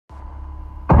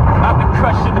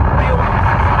crushing the building.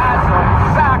 Eyes on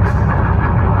socks.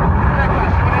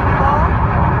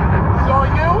 So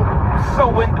you?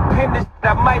 So independent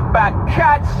that I might buy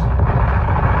cots.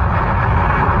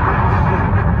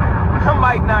 I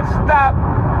might not stop.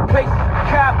 Places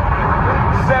cap.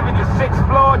 76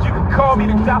 floors, you can call me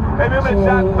the doc. Hey, remember the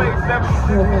doc place,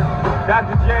 76?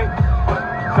 Dr. J.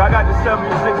 So I got the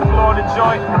 76th floor in the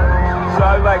joint. So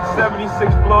I like 76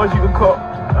 floors, you can call.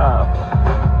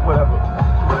 Whatever.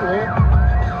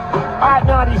 Hot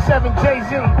 97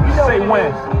 Jay-Z. You know Say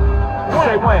when.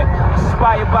 Say when.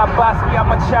 Inspired by Bosky,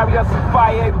 I'm a chariot of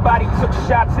fire. Everybody took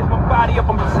shots, hit my body up,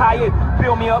 I'm tired.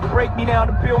 Build me up, break me down,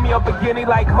 to build me up again. They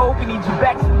like Hope, we need you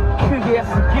back, kill your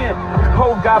ass again.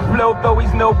 Hope got blowed, though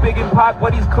he's no big in pop,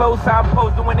 but he's close. I'm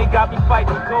posted when they got me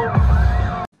fighting gold.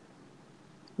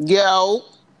 Yo.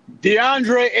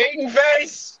 DeAndre Ayton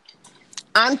face.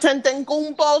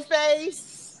 Antetokounmpo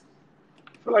face.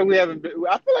 I feel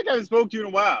like I haven't spoke to you in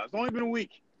a while. It's only been a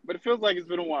week, but it feels like it's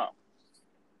been a while.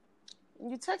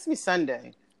 You text me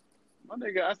Sunday. My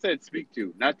nigga, I said speak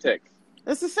to, not text.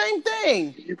 It's the same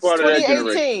thing. You part of that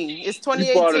generation. It's 2018.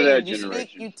 You part of that you generation.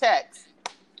 speak, you text.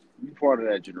 You part of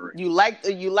that generation. You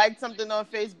liked something on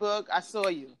Facebook. I saw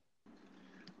you.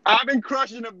 I've been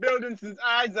crushing the building since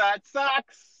Izod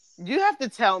Socks. You have to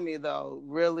tell me though,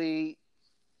 really,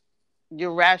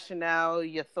 your rationale,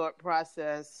 your thought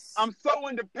process. I'm so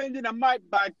independent, I might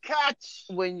buy catch.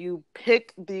 When you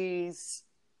pick these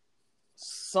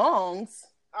songs,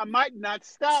 I might not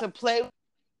stop to play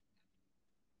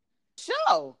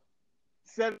show.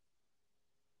 Said,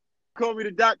 call me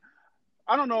the doc.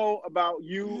 I don't know about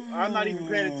you. I'm not even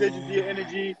paying attention to your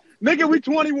energy. Nigga, we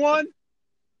 21.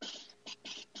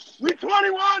 We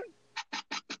 21.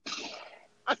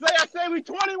 I say we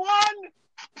 21. All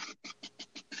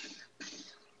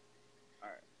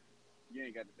right. You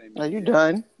ain't got the same energy. Are you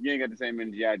done? You ain't got the same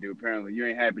energy I do, apparently. You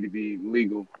ain't happy to be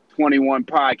legal. 21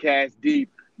 podcast deep.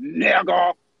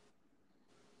 Nigga.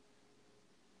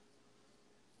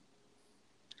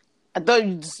 I thought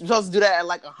you were supposed to do that at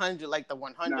like 100, like the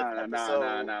 100th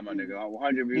episode. Nah, my nigga.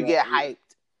 100. You get hyped.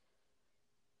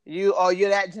 You're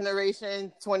that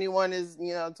generation. 21 is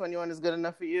good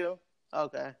enough for you.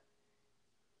 Okay.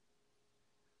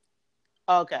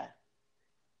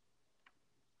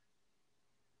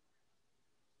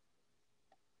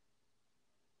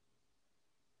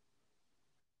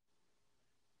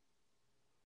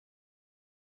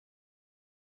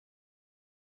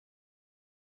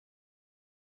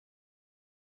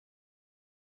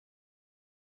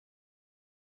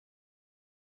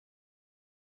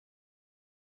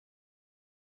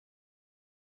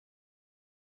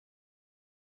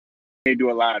 They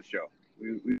do a live show.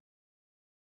 We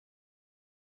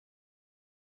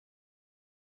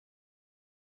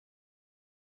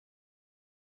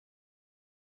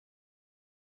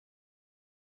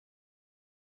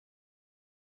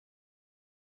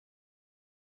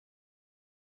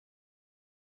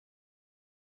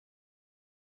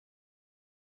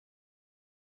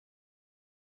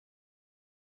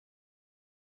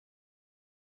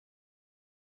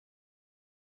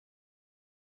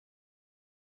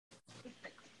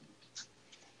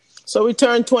So we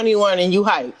turned 21 and you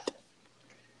hyped.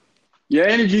 Your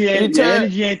energy ain't there,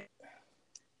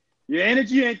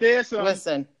 son.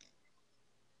 Listen.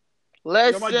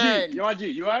 Yo, my G,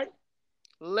 you all right?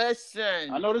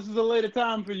 Listen. I know this is a later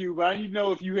time for you, but I need to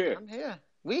know if you here. I'm here.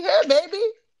 We here, baby.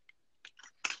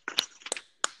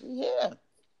 We here.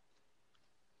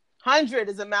 100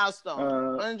 is a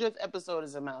milestone. 100th episode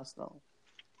is a milestone.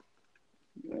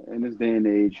 In this day and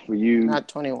age, for you not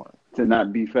 21 to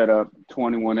not be fed up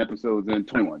 21 episodes in,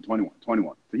 21.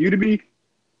 For you to be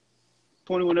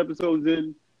 21 episodes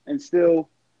in and still,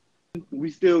 we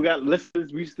still got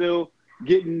listeners, we still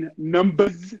getting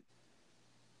numbers.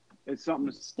 It's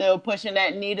something. Still pushing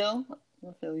that needle.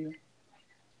 I feel you.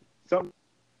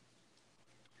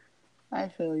 I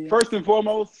feel you. First and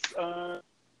foremost,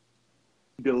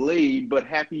 delayed, but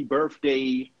happy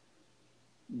birthday,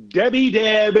 Debbie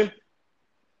Deb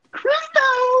Cristo.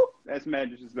 That's mad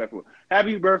disrespectful.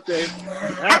 Happy birthday.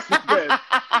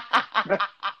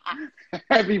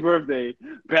 Happy birthday,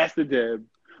 Pastor Deb.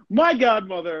 My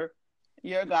godmother.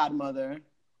 Your godmother.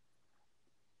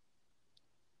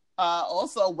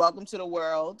 Also, welcome to the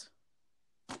world,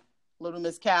 little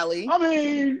Miss Callie. I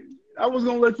mean, I was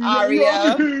going to let you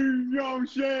Aria. know. Young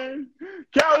Shan.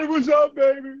 Callie, what's up,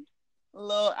 baby?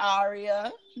 Little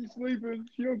Aria. She's sleeping.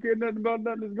 She don't care nothing about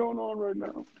nothing that's going on right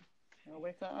now. I'll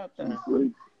wake her up then.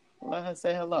 Let her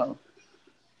say hello.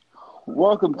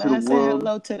 Welcome to the world. Let her say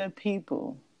hello to the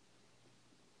people.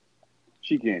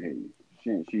 She can't hear you.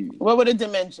 She what were the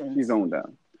dimensions? She's on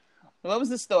down. What was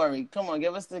the story? Come on,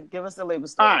 give us the labor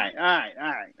story. All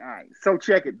right. So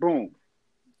check it. Boom.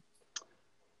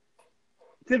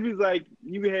 Tiffany's like,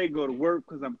 you can go to work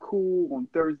because I'm cool on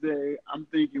Thursday. I'm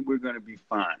thinking we're going to be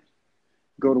fine.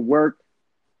 Go to work.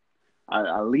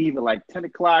 I leave at like 10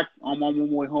 o'clock. I'm on my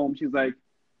way home. She's like,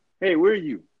 hey, where are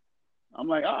you? I'm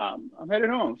like, I'm headed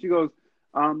home. She goes,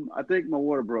 I think my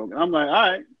water broke. And I'm like, all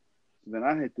right. So then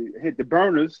I hit the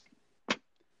burners,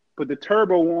 put the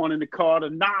turbo on in the car, the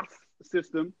NOS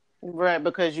system. Right,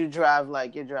 because you drive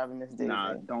like you're driving Miss Daisy.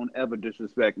 Nah, don't ever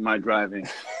disrespect my driving.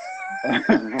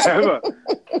 Ever.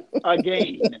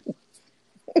 Again.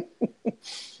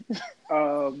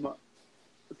 So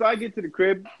I get to the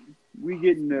crib. We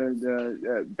getting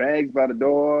the bags by the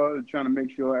door, trying to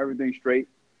make sure everything's straight.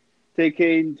 Take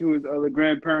Caden to his other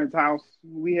grandparents' house.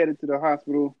 We headed to the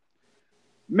hospital.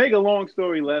 Make a long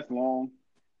story less long.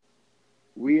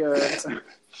 We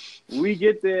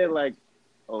get there like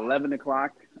 11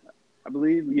 o'clock, I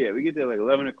believe. Yeah, we get there like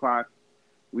 11 o'clock.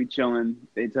 We chilling.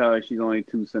 They tell her she's only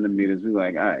 2 centimeters. We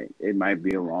like, all right, it might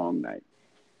be a long night.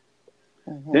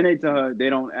 Mm-hmm. Then they tell her they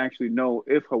don't actually know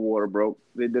if her water broke.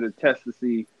 They did a test to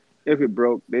see if it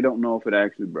broke. They don't know if it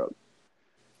actually broke.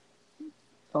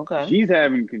 Okay. She's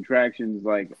having contractions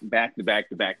like back to back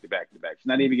to back to back to back. She's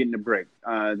not even getting a break.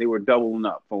 They were doubling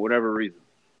up for whatever reason.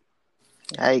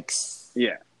 Yikes.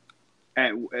 Yeah.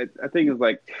 And I think it was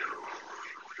like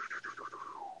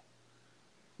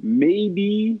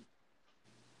maybe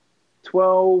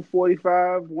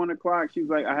 12:45, 1 o'clock. She was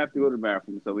like, I have to go to the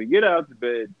bathroom. So we get out of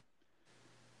bed,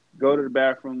 go to the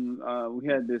bathroom. We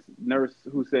had this nurse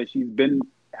who said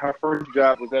her first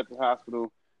job was at the hospital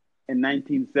in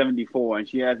 1974, and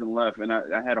she hasn't left. And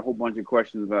I had a whole bunch of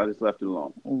questions about it. I just left it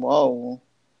alone. Whoa.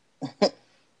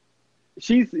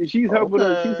 She's helping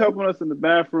us. She's helping us in the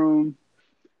bathroom.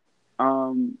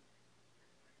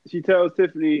 She tells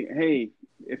Tiffany, hey,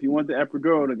 if you want the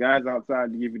epidural, the guy's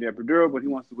outside to give you the epidural, but he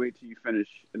wants to wait till you finish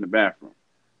in the bathroom.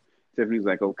 Tiffany's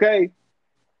like, okay.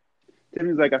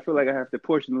 Tiffany's like, I feel like I have to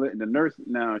push. And the nurse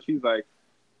now, she's like,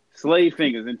 slave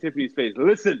fingers in Tiffany's face.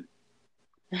 Listen,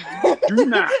 do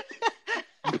not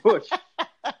push.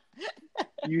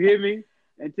 You hear me?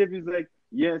 And Tiffany's like,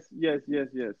 yes.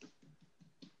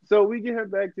 So we get her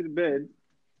back to the bed,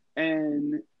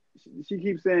 and she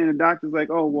keeps saying, the doctor's like,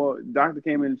 oh, well, the doctor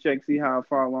came in and checked, see how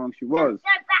far along she was.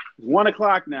 It's 1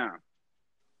 o'clock now.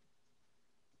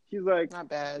 She's like, not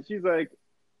bad. She's like,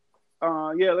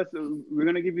 yeah, we're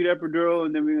going to give you the epidural,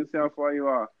 and then we're going to see how far you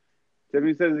are.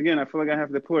 Tiffany says again, I feel like I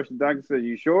have to push. The doctor says,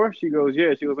 you sure? She goes,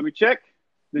 yeah. She goes, let me check.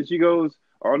 Then she goes,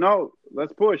 oh, no,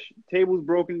 let's push. Table's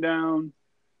broken down.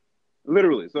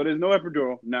 Literally. So there's no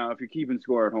epidural. Now, if you're keeping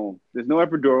score at home, there's no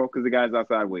epidural because the guy's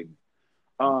outside waiting.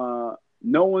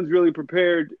 No one's really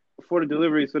prepared for the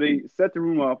delivery, so they set the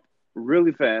room up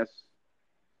really fast.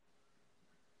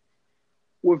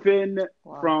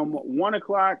 From 1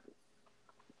 o'clock,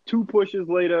 2 pushes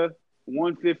later,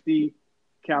 150,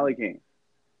 Callie came.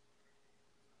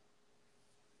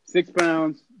 6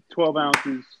 pounds, 12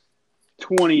 ounces,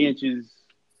 20 inches.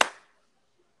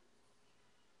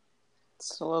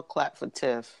 It's a little clap for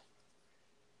Tiff.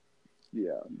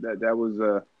 Yeah, that was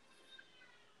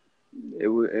it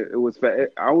was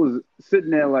I was sitting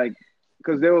there like,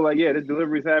 because they were like, yeah, this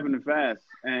delivery's happening fast,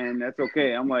 and that's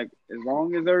okay. I'm like, as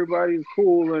long as everybody's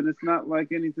cool and it's not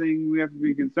like anything we have to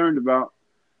be concerned about.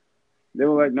 They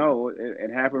were like, no,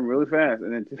 it happened really fast.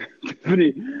 And then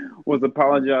Tiffany was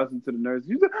apologizing to the nurse.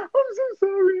 She said, I'm so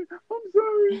sorry.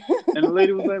 And the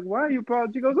lady was like, why are you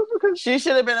apologizing? She goes, oh, because she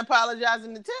should have been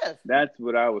apologizing to Tiff. That's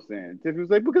what I was saying. Tiffany was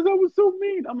like, because I was so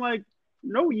mean. I'm like,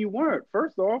 no, you weren't.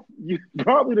 First off, you're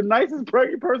probably the nicest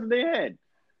pregnant person they had.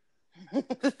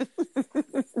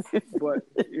 But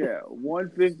yeah,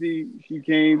 150. She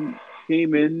came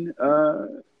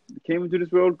into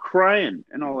this world crying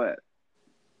and all that.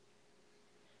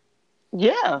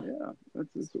 Yeah. That's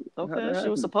okay. She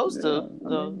was supposed to.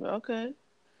 Okay.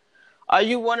 Are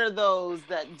you one of those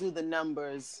that do the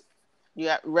numbers? You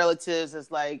got relatives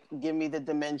that's like, give me the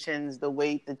dimensions, the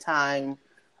weight, the time,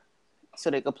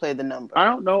 so they could play the number. I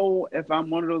don't know if I'm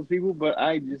one of those people, but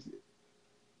I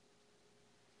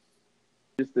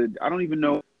I don't even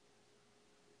know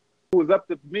who was up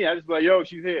to me. I just like, yo,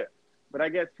 she's here. But I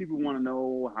guess people want to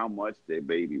know how much their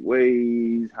baby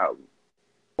weighs, how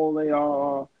old they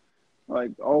are,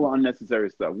 like all unnecessary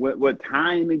stuff. What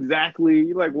time exactly?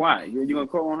 You're like, why? You're gonna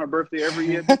call on her birthday every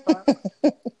year?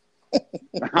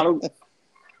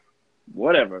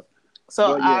 Whatever.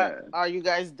 So are you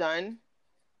guys done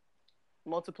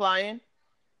multiplying?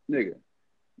 Nigga,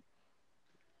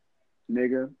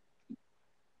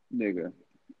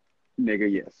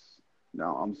 yes.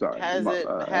 No, I'm sorry.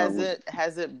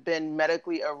 Has it been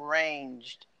medically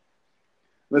arranged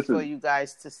for Listen, you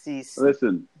guys to cease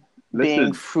listen,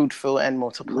 being fruitful and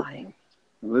multiplying?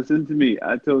 listen to me.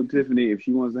 I told Tiffany if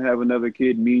she wants to have another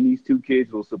kid, me and these two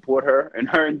kids will support her in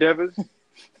her endeavors.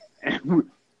 And we're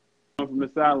from the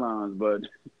sidelines, but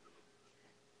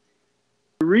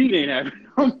Reed ain't having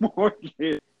no more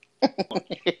kids.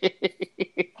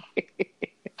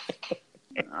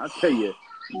 I'll tell you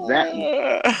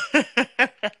that.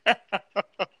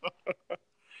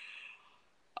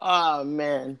 Oh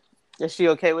man, is she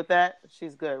okay with that?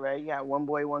 She's good, right? You got one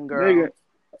boy, one girl.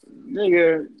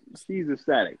 Nigga, she's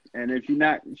ecstatic, and if she's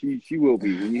not, she will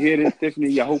be. When you hear this,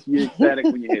 Tiffany, I hope you're ecstatic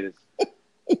when you hear this.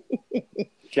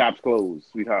 Shops closed,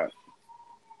 sweetheart.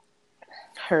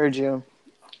 Heard you.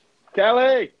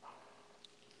 Kelly!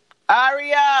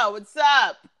 Aria, what's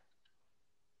up?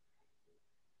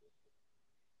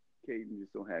 Caden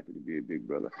just so happy to be a big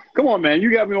brother. Come on, man. You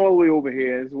got me all the way over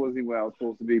here. This wasn't where I was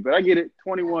supposed to be, but I get it.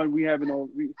 21, we having all...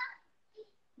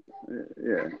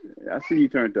 Yeah, I see you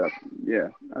turned up. Yeah,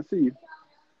 I see you.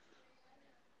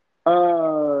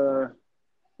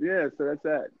 Yeah, so that's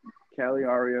that. Callie,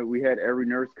 Aria, we had every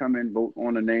nurse come in, vote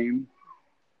on a name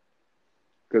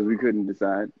because we couldn't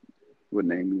decide what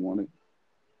name we wanted.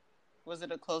 Was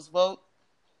it a close vote?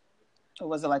 Or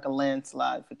was it like a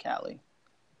landslide for Callie?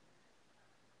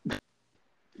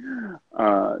 None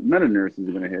of the nurses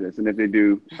are going to hit us, and if they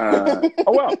do,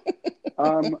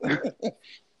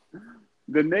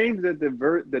 the names that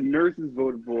the nurses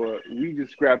voted for, we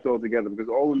just scrapped all together because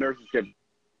all the nurses kept.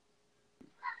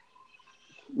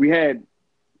 We had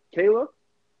Kayla,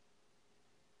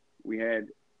 we had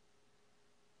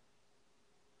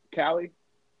Callie,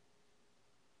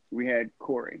 we had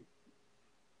Corey,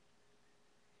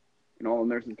 and all the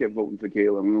nurses kept voting for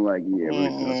Kayla. And we were like, "Yeah, we're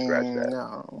just gonna scratch that."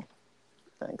 No,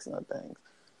 thanks, no thanks.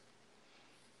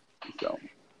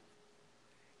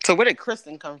 So where did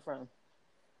Kristen come from?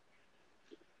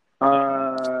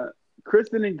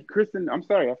 Kristen, I'm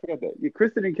sorry, I forgot that. Yeah,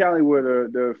 Kristen and Callie were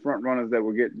the front runners that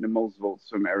were getting the most votes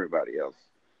from everybody else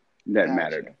that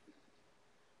mattered.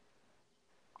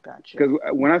 Gotcha. Because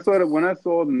when I saw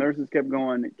the nurses kept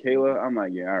going, Kayla, I'm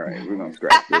like, yeah, all right, we're gonna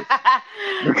scratch this.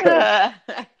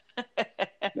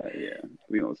 Yeah,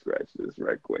 we're gonna scratch this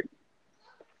right quick.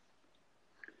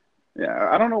 Yeah,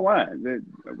 I don't know why. I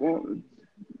don't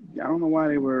know why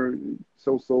they were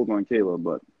so sold on Kayla,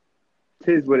 but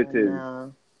tis what it is.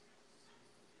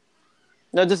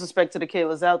 No disrespect to the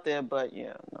Kaylas out there, but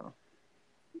yeah, no.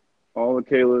 All the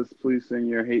Kaylas, please send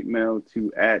your hate mail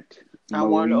to I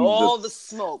want all the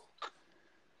smoke.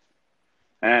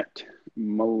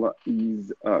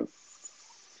 @Malaise us.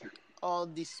 All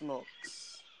the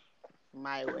smokes.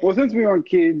 My way. Well, since we're on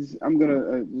kids, I'm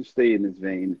gonna just stay in this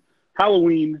vein.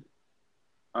 Halloween.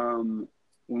 When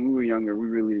we were younger, we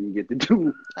really didn't get to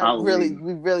do Halloween.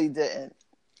 We really didn't.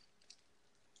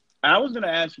 I was going to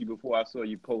ask you before I saw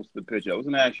you post the picture. I was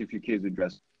going to ask you if your kids are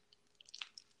dressed.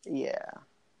 Yeah.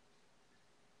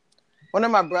 One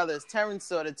of my brothers, Terrence,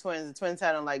 saw the twins. The twins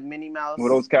had on like Minnie Mouse. Were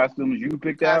those costumes you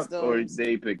picked out or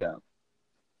they picked out?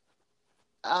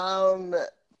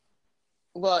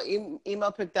 Well,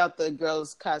 Emo picked out the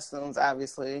girls' costumes,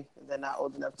 obviously. They're not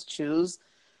old enough to choose.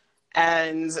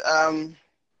 And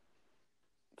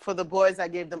for the boys, I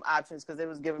gave them options because they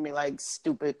was giving me like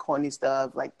stupid, corny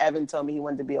stuff. Like Evan told me he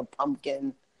wanted to be a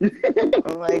pumpkin.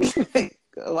 I'm like,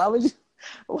 why would you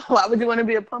want to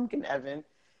be a pumpkin, Evan?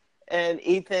 And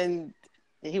Ethan,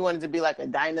 he wanted to be like a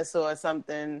dinosaur or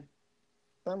something.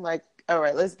 I'm like, all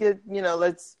right, let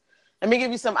me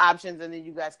give you some options and then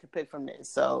you guys can pick from this.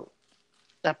 So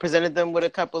I presented them with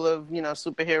a couple of,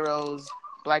 superheroes,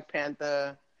 Black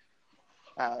Panther,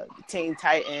 Teen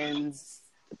Titans,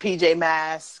 PJ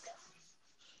Masks,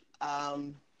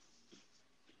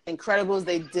 Incredibles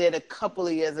they did a couple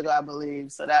of years ago, I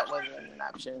believe, so that wasn't an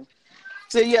option.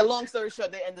 So yeah, long story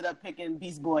short, they ended up picking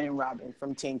Beast Boy and Robin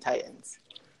from Teen Titans.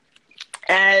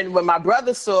 And when my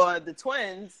brother saw the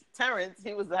twins, Terrence,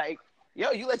 he was like,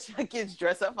 yo, you let your kids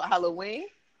dress up for Halloween?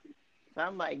 So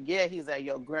I'm like, yeah. He's like,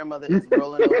 yo, grandmother is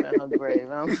rolling over in her grave.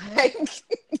 I'm like,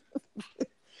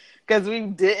 because we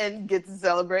didn't get to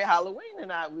celebrate Halloween,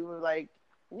 and we were like,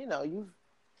 you've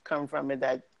come from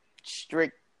that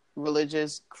strict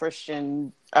religious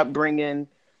Christian upbringing,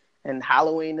 and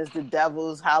Halloween is the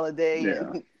devil's holiday.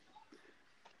 Yeah.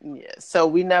 Yeah.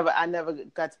 So I never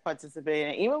got to participate.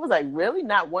 And Ema was like, really?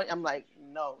 Not one? I'm like,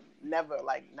 no, never.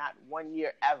 Like, not 1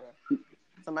 year ever.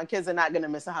 So my kids are not going to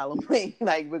miss a Halloween.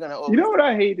 Like, we're going to You know what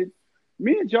I hated?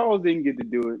 Me and Charles didn't get to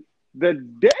do it. The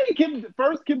day Khadijah's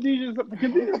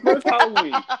first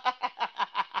Halloween.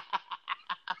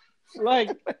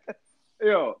 Like,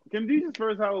 Yo, Kim Deja's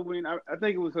first Halloween, I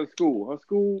think it was her school. Her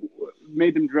school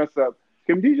made them dress up.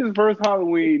 Kim Deja's first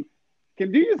Halloween,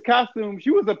 Kim Deja's costume, she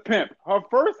was a pimp. Her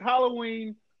first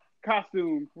Halloween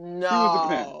costume, she was a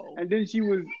pimp. And then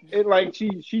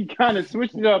she kind of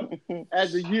switched it up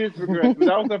as the years progressed. But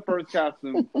that was her first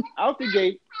costume. Out the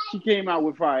gate, she came out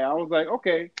with fire. I was like,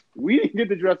 okay, we didn't get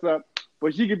to dress up,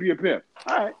 but she could be a pimp.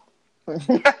 All right.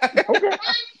 Okay.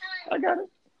 I got it.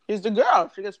 She's the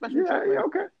girl. She gets special treatment. Yeah,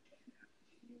 okay.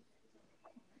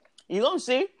 You gonna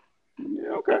see?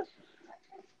 Yeah, okay.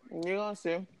 You gonna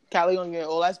see? Callie gonna get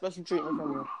all that special treatment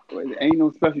from you. Well, there ain't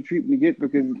no special treatment to get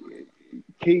because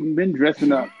Kaden been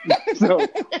dressing up. So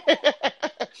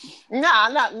nah,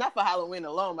 not for Halloween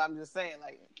alone. But I'm just saying,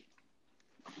 like,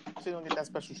 she gonna get that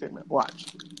special treatment. Watch.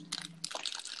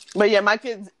 But yeah, my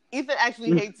kids. Ethan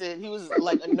actually hates it. He was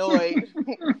like annoyed.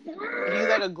 He's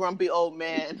like a grumpy old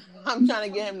man. I'm trying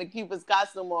to get him to keep his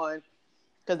costume on.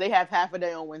 Because they have half a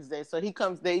day on Wednesday. So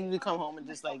they usually come home and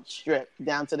just like strip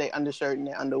down to their undershirt and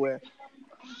their underwear.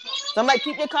 So I'm like,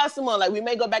 keep your costume on. Like, we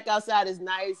may go back outside. It's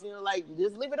nice. You know, like,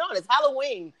 just leave it on. It's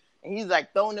Halloween. And he's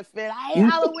like throwing the fit. I hate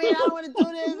Halloween. I don't want to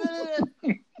do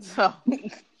this. So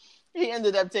he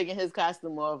ended up taking his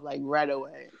costume off like right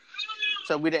away.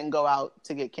 So we didn't go out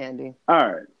to get candy. All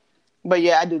right. But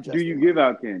yeah, I do dress. Do you give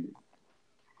out candy?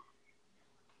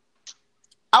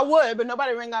 I would, but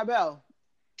nobody rang our bell.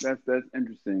 That's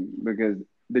interesting because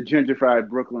the gentrified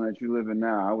Brooklyn that you live in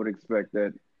now, I would expect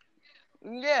that.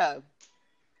 Yeah,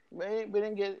 we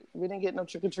didn't get no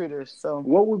trick or treaters. So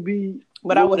what would be? But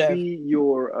what I would would have. be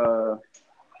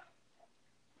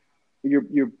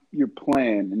your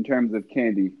plan in terms of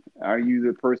candy? Are you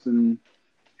the person?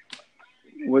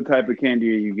 What type of candy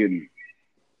are you getting?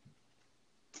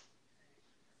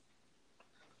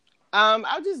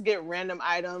 I'll just get random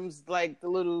items like the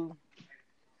little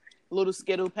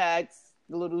Skittle packs,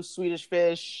 the little Swedish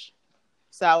Fish,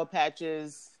 Sour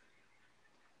Patches,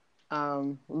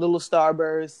 little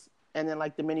Starbursts, and then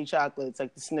like the mini chocolates,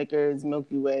 like the Snickers,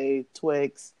 Milky Way,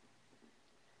 Twix,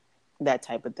 that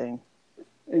type of thing.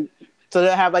 So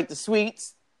they'll have like the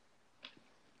sweets,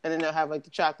 and then they'll have like the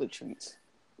chocolate treats.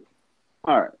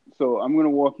 All right, so I'm gonna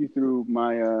walk you through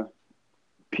my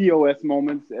POS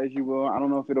moments, as you will. I don't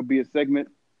know if it'll be a segment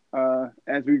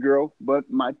as we grow, but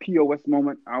my POS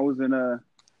moment, I was in a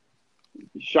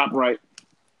ShopRite,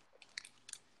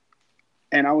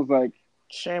 and I was like,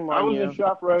 shame on you. I was in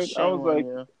ShopRite. I was like,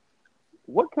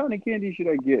 what kind of candy should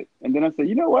I get? And then I said,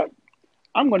 you know what?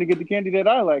 I'm going to get the candy that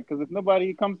I like, because if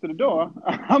nobody comes to the door,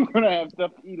 I'm going to have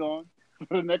stuff to eat on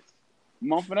for the next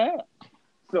month and a half.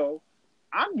 So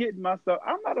I'm getting my stuff.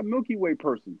 I'm not a Milky Way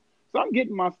person. So I'm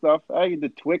getting my stuff. I get the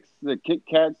Twix, the Kit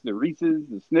Kats, the Reese's,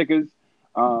 the Snickers,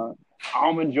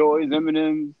 Almond Joys,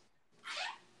 M&M's.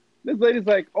 This lady's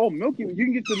like, oh, Milky Way. You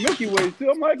can get the Milky Ways too.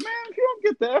 I'm like, man, if you don't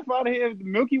get the F out of here, the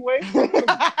Milky Way.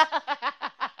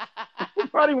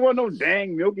 Nobody want no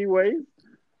dang Milky Ways.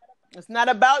 It's not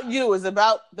about you. It's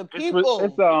about the people.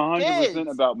 It's 100%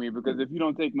 about me, because if you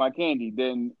don't take my candy,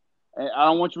 then I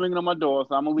don't want you ringing on my door.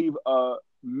 So I'm gonna leave a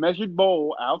measured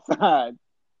bowl outside.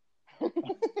 I'm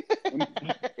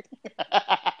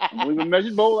gonna leave a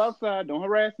measured bowl outside. Don't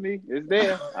harass me. It's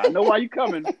there. I know why you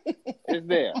coming. It's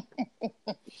there.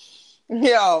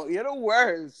 Yo, you're the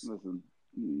worst. Listen,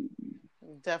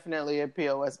 definitely a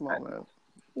POS moment.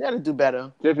 You gotta do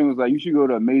better. Tiffany was like, you should go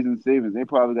to Amazing Savings. They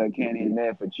probably got candy in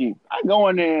there for cheap. I go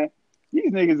in there.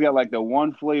 These niggas got like the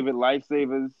one flavored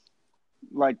Lifesavers.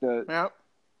 Like the... Yep.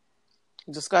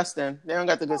 Disgusting. They don't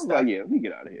got the good stuff. Like, yeah, let me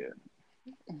get out of here.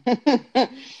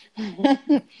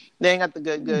 They ain't got the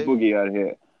good. Boogie out of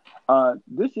here.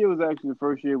 This year was actually the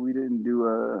first year we didn't do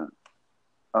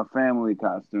a family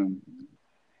costume.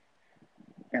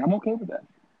 And I'm okay with that.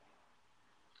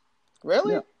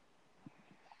 Really? Yeah.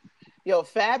 Yo,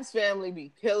 Fab's family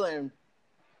be killing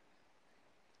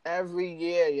every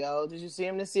year, yo. Did you see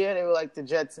him this year? They were like the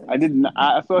Jetsons. I didn't.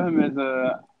 I saw him as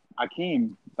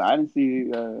Akeem, but I didn't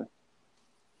see.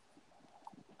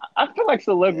 I feel like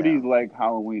celebrities like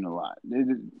Halloween a lot.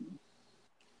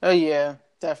 Oh yeah,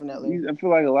 definitely. I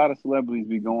feel like a lot of celebrities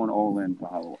be going all in for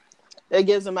Halloween. It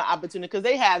gives them an opportunity because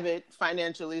they have it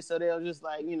financially, so they'll just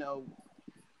like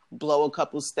blow a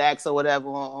couple stacks or whatever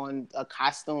on a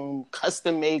costume,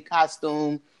 custom-made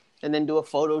costume, and then do a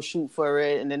photo shoot for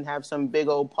it, and then have some big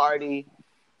old party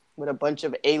with a bunch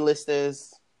of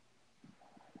A-listers.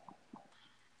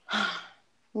 It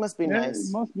must be nice.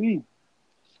 It must be.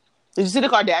 Did you see the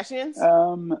Kardashians?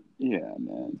 Yeah,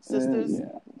 man. Sisters?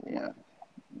 Yeah.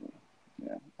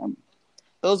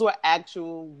 Those were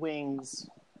actual wings.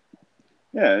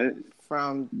 Yeah.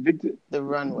 From the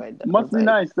runway. Must be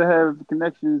nice to have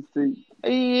connections to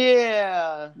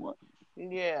Yeah. What?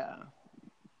 Yeah.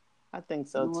 I think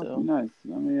That so must be too. nice.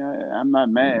 I mean, I'm not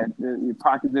mad. Your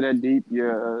pockets are that deep.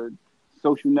 Your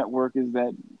social network is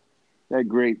that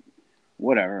great.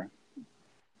 Whatever.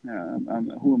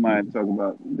 Who am I to talk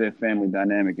about their family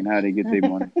dynamic and how they get their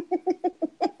money?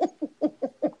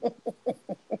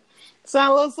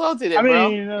 Sound a little salty there, I bro.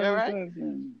 mean, You all right?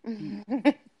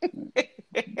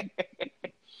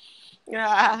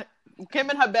 Yeah. Kim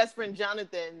and her best friend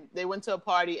Jonathan, they went to a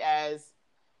party as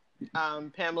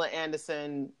Pamela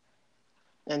Anderson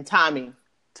and Tommy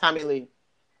Lee.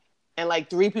 And like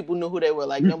 3 people knew who they were.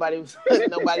 Like nobody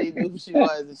knew who she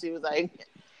was. And she was like,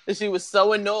 she was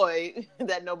so annoyed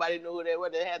that nobody knew who they were.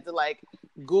 They had to like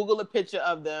Google a picture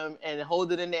of them and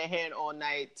hold it in their hand all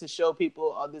night to show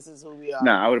people, oh, this is who we are.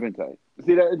 Nah, I would have been tight.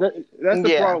 See, that's the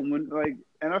Yeah. problem. When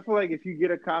and I feel like if you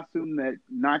get a costume that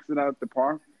knocks it out the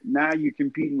park, now you're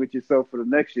competing with yourself for the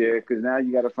next year because now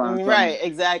you got to find something. Right,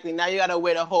 exactly. Now you got to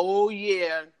wait a whole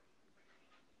year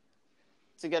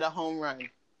to get a home run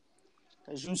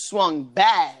because you swung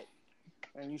bad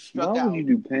and you struck Why out. would you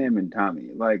do Pam and Tommy?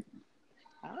 Like,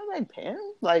 I don't like Pam.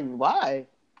 Like, why?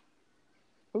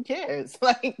 Who cares?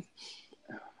 Like,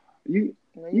 you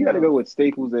got to go with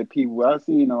staples that people. I've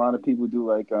seen a lot of people do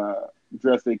like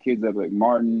dress their kids up like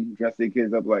Martin, dress their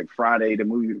kids up like Friday, the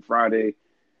movie Friday.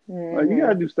 mm-hmm. Like, you got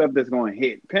to do stuff that's going to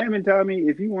hit. Pam and Tommy,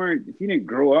 if you didn't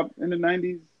grow up in the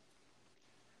 90s,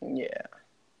 Yeah.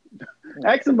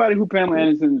 ask somebody who Pamela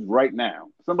Anderson is right now.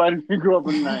 Somebody who grew up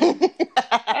in the 90s.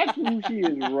 Ask me who she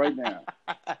is right now.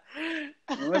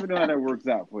 And let me know how that works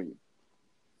out for you.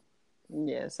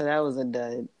 Yeah, so that was a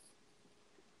dud.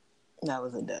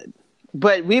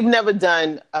 But we've never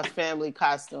done a family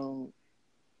costume,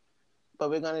 but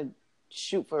we're going to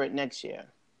shoot for it next year.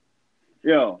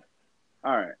 Yo,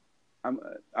 all right.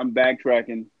 I'm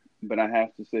backtracking, but I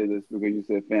have to say this because you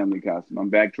said family costume.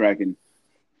 I'm backtracking.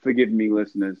 Forgive me,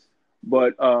 listeners.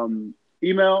 But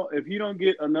email, if you don't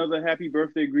get another happy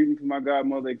birthday greeting from my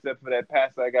godmother, except for that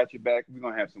Pastor, I got your back, we're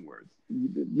going to have some words.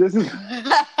 This is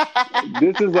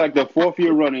like the 4th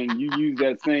year running. You use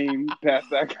that same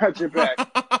Pastor, I got your back.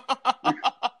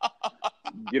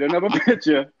 Get another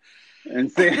picture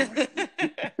and say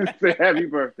happy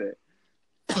birthday.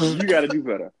 You got to do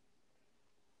better.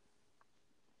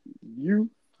 You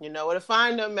know where to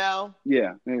find them, Mel.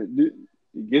 Yeah.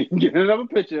 Get another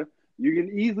picture. You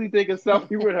can easily take a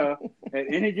selfie with her at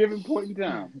any given point in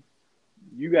time.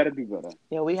 You got to do better.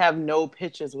 Yeah, we have no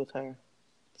pictures with her.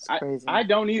 It's crazy. I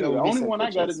don't either. No the only recent one I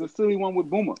got is the silly one with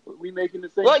Boomer. We making the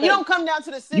same Well, thing. you don't come down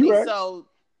to the city, You right. so...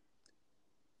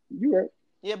 You right.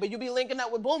 Yeah, but you be linking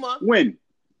up with Boomer. When?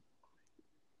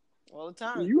 All the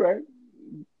time. You right.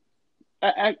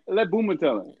 Let Boomer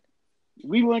tell her.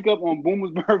 We link up on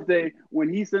Boomer's birthday when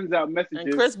he sends out messages.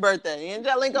 And Chris' birthday. Ain't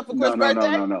that link up for Chris'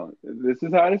 birthday? No. This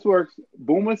is how this works.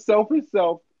 Boomer himself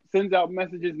sends out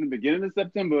messages in the beginning of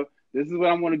September. This is what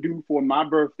I want to do for my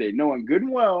birthday. Knowing good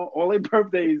and well, all their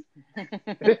birthdays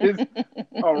is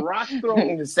a rock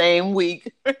throw. The same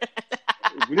week.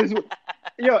 This is what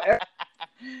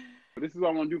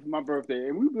I want to do for my birthday.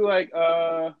 And we'd be like,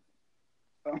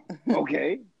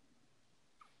 okay.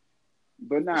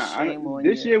 But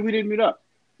this year we didn't meet up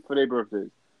for their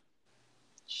birthdays.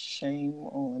 Shame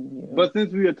on you. But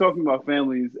since we are talking about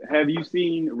families, have you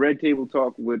seen Red Table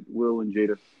Talk with Will and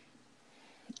Jada?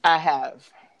 I have.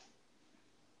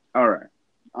 All right.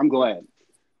 I'm glad.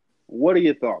 What are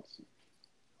your thoughts?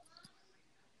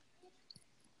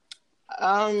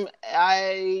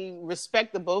 I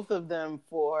respect the both of them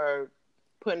for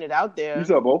putting it out there. You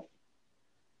saw both?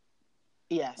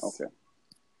 Yes. Okay.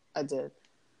 I did.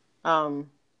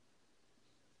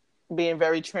 Being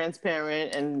very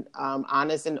transparent and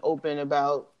honest and open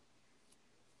about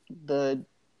the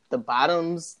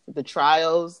bottoms, the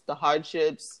trials, the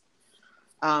hardships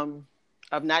of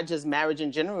not just marriage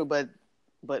in general, but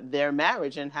their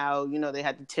marriage and how, they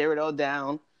had to tear it all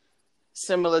down.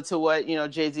 Similar to what,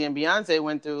 Jay-Z and Beyonce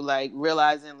went through, like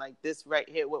realizing like this right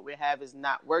here, what we have is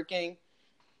not working.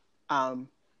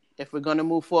 If we're going to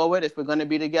move forward, if we're going to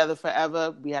be together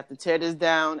forever, we have to tear this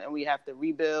down and we have to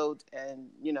rebuild and,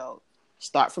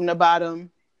 start from the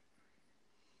bottom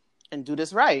and do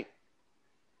this right.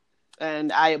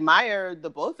 And I admire the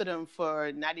both of them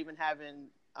for not even having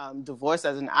divorce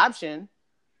as an option.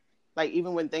 Like,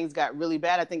 even when things got really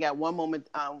bad, I think at one moment,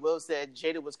 Will said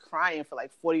Jada was crying for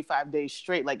like 45 days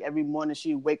straight. Like, every morning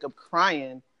she'd wake up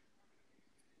crying.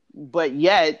 But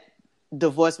yet,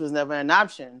 divorce was never an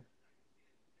option.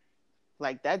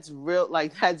 Like, that's real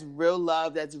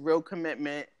love. That's real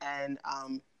commitment. And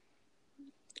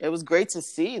it was great to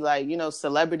see, like,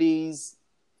 celebrities,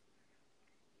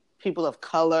 people of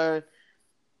color,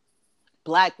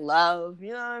 black love.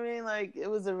 You know what I mean? Like it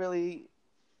was a really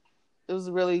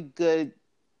good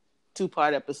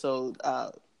 2-part episode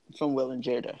from Will and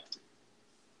Jada.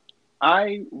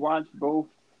 I watched both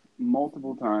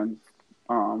multiple times.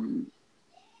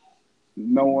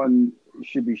 No one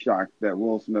should be shocked that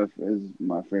Will Smith is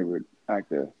my favorite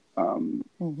actor.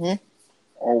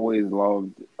 Always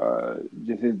loved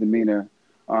just his demeanor.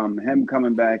 Him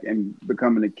coming back and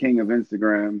becoming the king of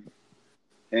Instagram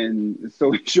in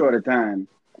so short a time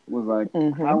was like,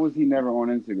 how was he never on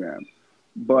Instagram?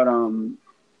 But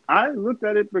I looked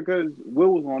at it because Will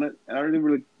was on it, and I didn't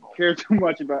really care too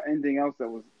much about anything else that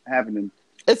was happening.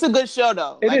 It's a good show,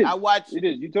 though. It is. I watched. It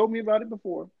is. You told me about it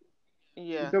before.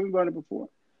 Yeah. You told me about it before.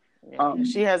 Yeah.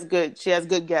 She has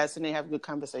good guests, and they have good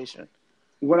conversation.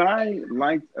 What I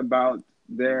liked about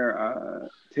their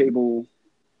table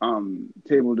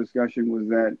discussion was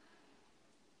that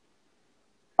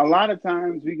a lot of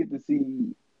times we get to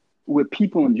see, with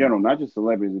people in general, not just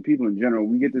celebrities, but people in general,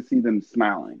 we get to see them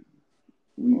smiling.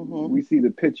 We see the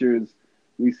pictures,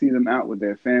 we see them out with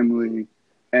their family,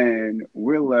 and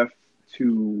we're left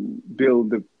to build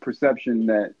the perception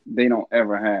that they don't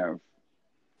ever have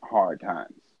hard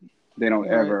times. They don't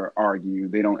ever argue.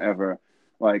 They don't ever,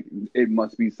 like, it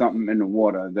must be something in the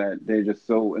water that they're just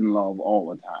so in love all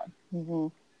the time.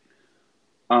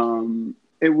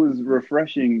 It was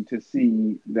refreshing to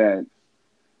see that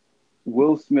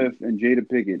Will Smith and Jada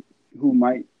Pinkett, who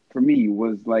might, for me,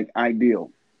 was like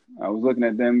ideal. I was looking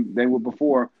at them. They were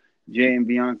before Jay and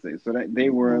Beyonce. So that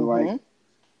they were like,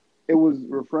 it was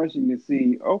refreshing to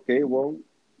see, okay, well,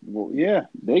 yeah,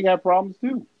 they got problems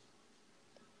too.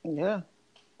 Yeah.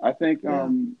 I think, I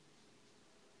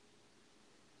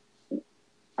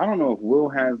don't know if Will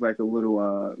has like a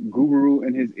little guru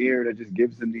in his ear that just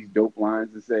gives him these dope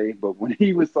lines to say, but when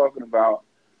he was talking about,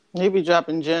 he be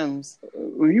dropping gems.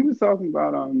 When he was talking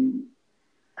about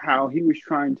how he was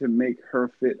trying to make her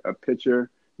fit a picture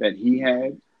that he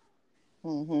had,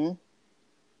 and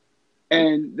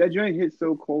that joint hit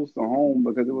so close to home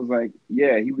because it was like,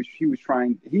 yeah, he was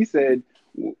trying. He said,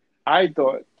 I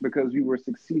thought because we were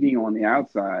succeeding on the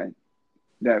outside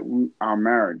that our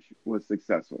marriage was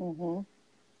successful.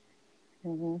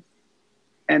 And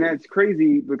that's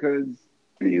crazy because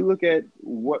you look at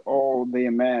what all they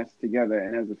amassed together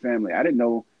and as a family. I didn't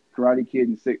know Karate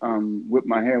Kid and Whip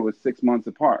My Hair was 6 months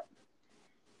apart.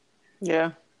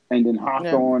 Yeah. And then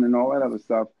Hawthorne and all that other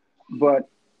stuff. But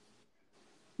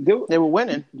they were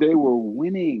winning. They were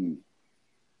winning.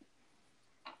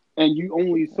 And you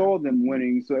only saw them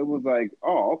winning, so it was like,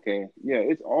 oh, okay, yeah,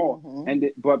 it's all.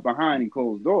 But behind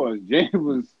closed doors, Jay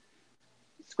was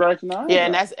scratching the eyes.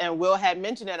 Yeah, and Will had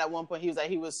mentioned that at one point. He was like,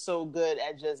 he was so good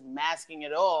at just masking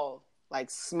it all, like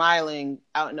smiling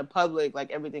out in the public,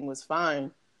 like everything was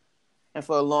fine. And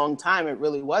for a long time, it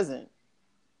really wasn't.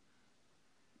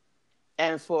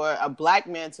 And for a black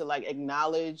man to like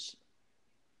acknowledge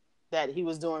that he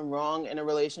was doing wrong in a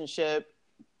relationship,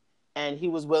 and he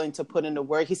was willing to put in the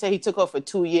work. He said he took off for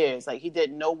 2 years. Like he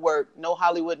did no work, no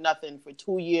Hollywood, nothing for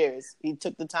 2 years. He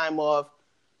took the time off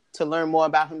to learn more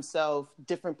about himself,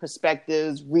 different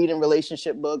perspectives, reading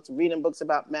relationship books, reading books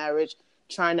about marriage,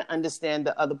 trying to understand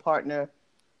the other partner.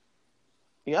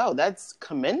 Yo, that's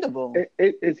commendable.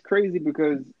 It's crazy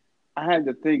because I had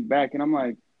to think back and I'm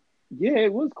like, yeah,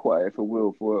 it was quiet for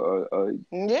Will for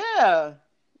Yeah.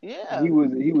 He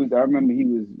was. I remember he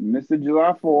was Mr.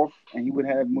 July 4th, and he would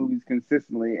have movies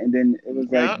consistently, and then it was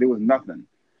like there was nothing.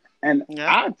 And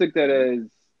I took that as,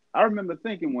 I remember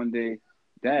thinking one day,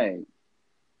 dang,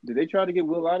 did they try to get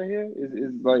Will out of here?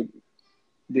 Is like,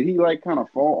 did he like kind of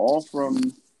fall off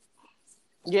from?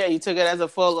 Yeah, you took it as a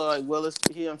full like Willis.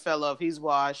 He done fell off. He's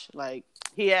washed. Like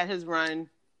he had his run.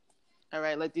 All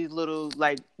right, let these little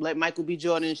let Michael B.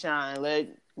 Jordan shine. Let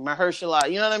Mahershala.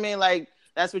 You know what I mean? Like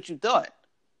that's what you thought.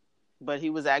 But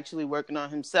he was actually working on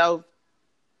himself,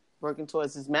 working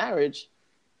towards his marriage.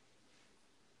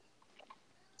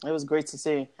 It was great to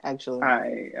see, actually.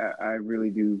 I really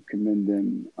do commend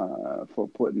them for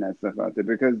putting that stuff out there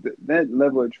because that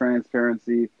level of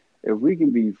transparency, if we can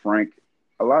be frank,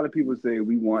 a lot of people say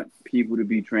we want people to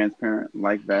be transparent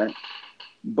like that,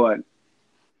 but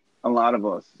a lot of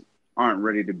us aren't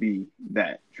ready to be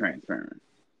that transparent.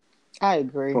 I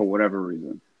agree. For whatever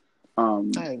reason. I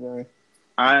agree.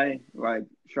 I, like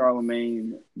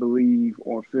Charlemagne, believe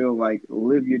or feel like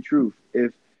live your truth.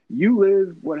 If you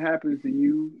live what happens to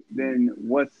you, then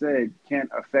what's said can't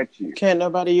affect you. Can't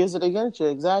nobody use it against you.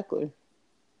 Exactly.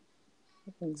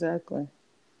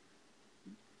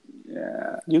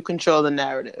 Yeah. You control the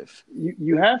narrative.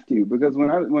 You have to, because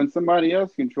when somebody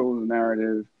else controls the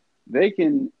narrative, they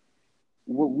can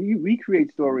we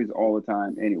create stories all the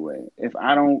time anyway. If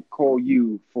I don't call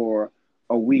you for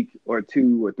a week or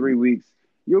 2 or 3 weeks,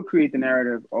 you'll create the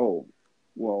narrative. Oh,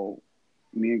 well,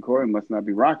 me and Corey must not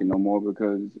be rocking no more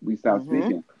because we stopped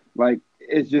speaking. Like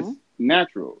it's just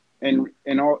natural. And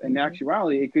in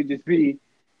actuality, it could just be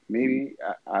maybe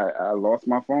I lost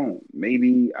my phone.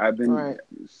 Maybe I've been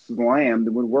slammed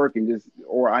with work and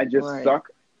or I just suck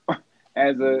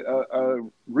as a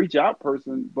reach out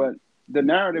person. But the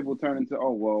narrative will turn into,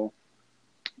 oh well,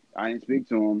 I didn't speak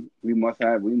to him. We must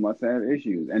have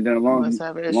issues. And then the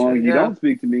longer you don't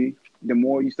speak to me, the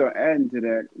more you start adding to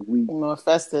that. More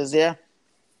festers, yeah.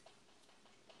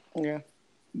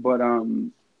 But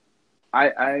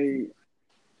I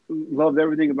loved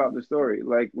everything about the story.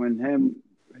 Like when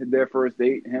their first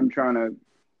date, him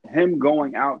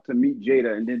going out to meet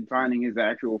Jada and then finding his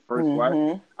actual first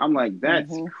wife. I'm like,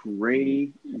 that's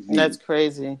crazy. That's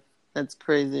crazy.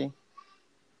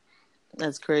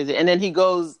 And then he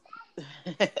goes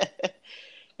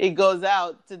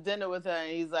out to dinner with her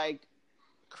and he's like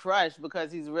crushed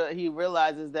because he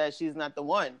realizes that she's not the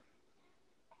one.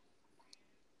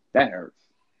 That hurts.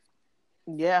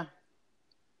 Yeah.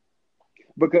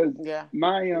 Because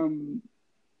my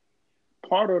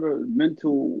part of the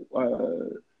mental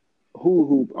hula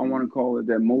hoop, I want to call it,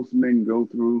 that most men go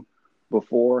through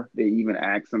before they even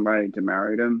ask somebody to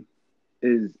marry them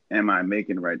is, am I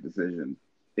making the right decision?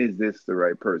 Is this the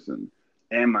right person?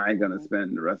 Am I going to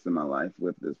spend the rest of my life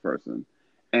with this person?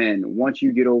 And once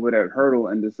you get over that hurdle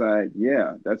and decide,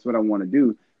 yeah, that's what I want to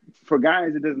do. For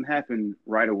guys, it doesn't happen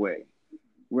right away.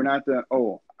 We're not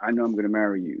I know I'm going to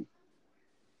marry you.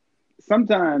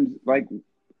 Sometimes, like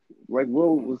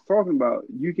Will was talking about,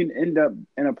 you can end up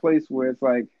in a place where it's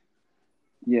like,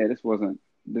 yeah, this wasn't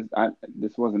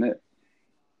it.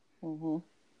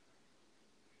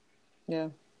 Yeah.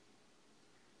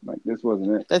 Like this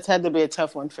wasn't it. That's had to be a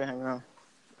tough one for him, though.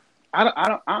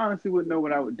 I honestly wouldn't know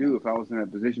what I would do if I was in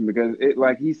that position, because it,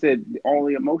 like he said, all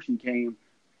the emotion came.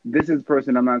 This is the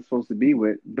person I'm not supposed to be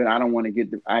with, but I don't want to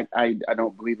get. I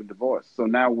don't believe in divorce. So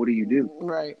now, what do you do?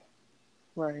 Right.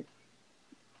 What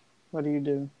do you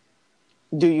do?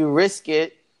 Do you risk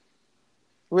it?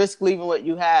 Risk leaving what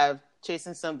you have,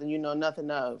 chasing something you know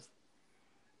nothing of.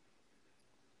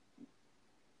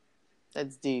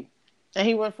 That's deep. And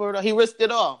he went for it. He risked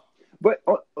it all. But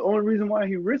the only reason why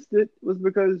he risked it was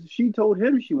because she told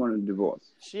him she wanted a divorce.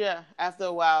 Yeah. After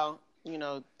a while,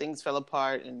 things fell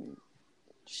apart, and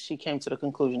she came to the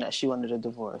conclusion that she wanted a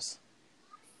divorce.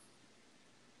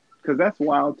 Because that's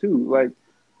wild too. Like,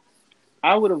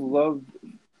 I would have loved,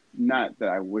 not that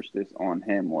I wish this on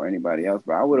him or anybody else,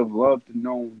 but I would have loved to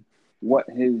know what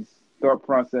his thought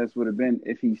process would have been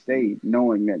if he stayed,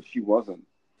 knowing that she wasn't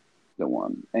the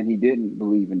one and he didn't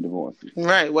believe in divorces.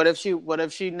 Right. What if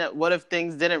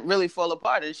things didn't really fall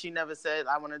apart and she never said,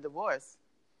 I want a divorce?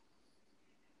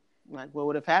 Like, what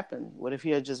would have happened? Would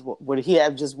he have just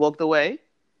walked away?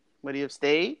 Would he have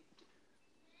stayed?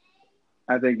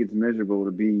 I think it's miserable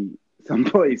to be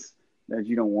someplace that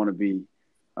you don't want to be.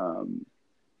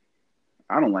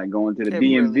 I don't like going to the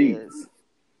DMV really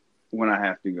when I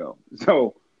have to go.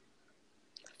 So,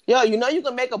 yo, you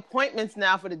can make appointments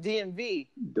now for the DMV.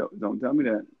 Don't tell me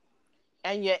that.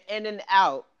 And you're in and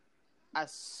out. I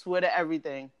swear to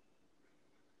everything.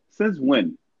 Since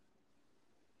when?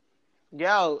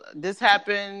 Yo, this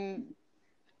happened.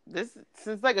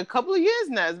 Since like a couple of years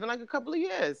now. It's been like a couple of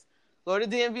years. Go to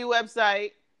the DMV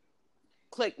website.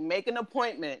 Click make an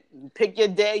appointment. You pick your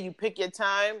day, you pick your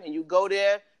time, and you go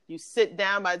there. You sit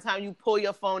down. By the time you pull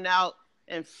your phone out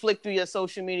and flick through your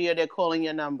social media, they're calling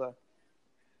your number.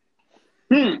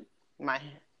 My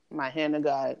hand of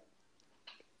God.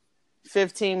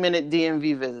 15-minute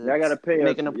DMV visit. I gotta pay us.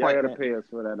 Make an appointment. Y'all gotta pay us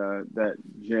for that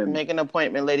gym. Make an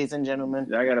appointment, ladies and gentlemen.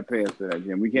 Y'all gotta pay us for that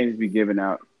gym. We can't just be giving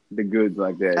out the goods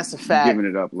like that. That's a fact. Giving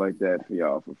it up like that for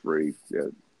y'all for free. Yeah.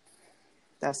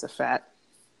 That's a fact.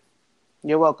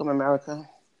 You're welcome, America.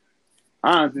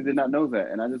 I honestly did not know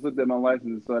that, and I just looked at my license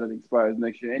and saw that it expires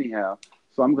next year anyhow.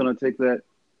 So I'm gonna take that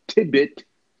tidbit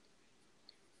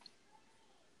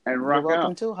and rock out. You're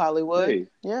welcome to Hollywood. Hey,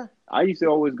 yeah. I used to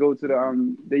always go to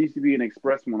the there used to be an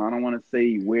express one. I don't want to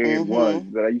say where it was,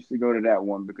 but I used to go to that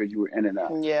one because you were in and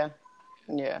out. Yeah.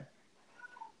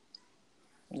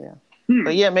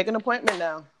 But yeah, make an appointment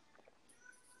now.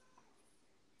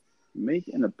 Make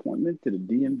an appointment to the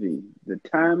DMV. The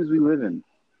times we live in.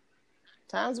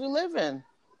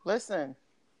 Listen.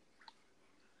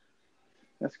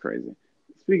 That's crazy.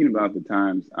 Speaking about the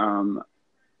times,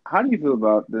 how do you feel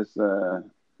about this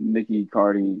Nikki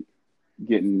Cardi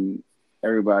getting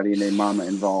everybody and their mama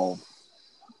involved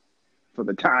for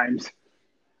the times?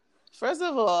 First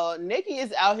of all, Nicki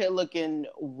is out here looking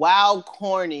wild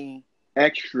corny.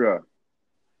 Extra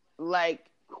Like,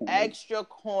 corny. extra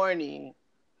corny.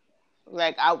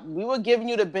 Like, we were giving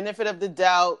you the benefit of the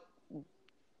doubt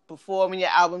before when your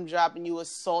album dropped and you were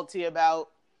salty about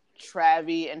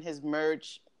Travi and his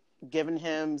merch, giving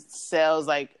him sales,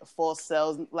 like false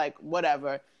sales, like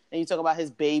whatever. And you talk about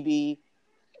his baby.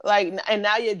 Like, and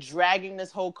now you're dragging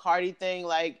this whole Cardi thing.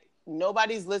 Like,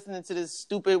 nobody's listening to this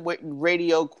stupid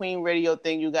radio, Queen Radio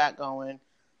thing you got going.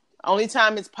 Only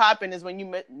time it's popping is when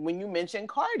you mention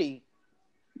Cardi.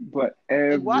 But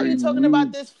Like, why are you talking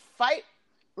about this fight?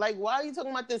 Like, why are you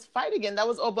talking about this fight again? That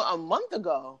was over a month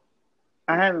ago.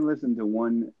 I haven't listened to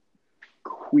one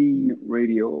Queen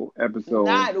Radio episode.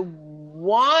 Not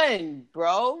one,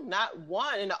 bro. Not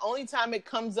one. And the only time it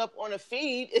comes up on a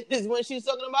feed is when she's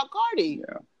talking about Cardi.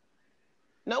 Yeah.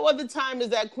 No other time is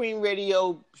that Queen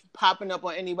Radio popping up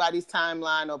on anybody's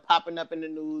timeline or popping up in the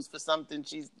news for something.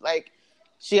 She's like,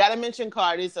 she got to mention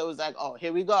Cardi, so it's like, oh,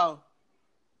 here we go.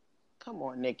 Come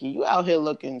on, Nicki. You out here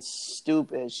looking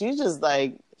stupid. She's just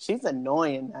like, she's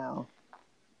annoying now.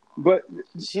 But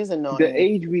she's annoying. The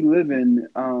age we live in,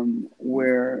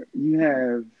 where you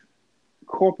have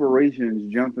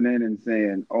corporations jumping in and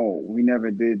saying, oh, we never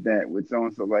did that with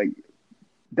so-and-so, like,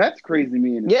 that's crazy to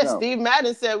me in itself. Yeah, Steve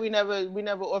Madden said we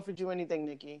never offered you anything,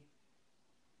 Nicki.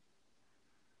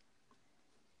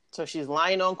 So she's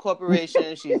lying on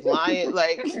corporations. She's lying,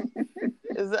 like,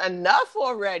 it's enough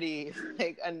already.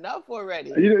 Like, enough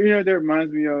already. You know what that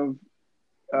reminds me of?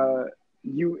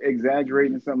 You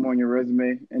exaggerating something on your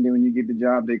resume, and then when you get the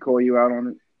job, they call you out on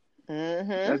it. Mm-hmm.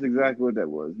 That's exactly what that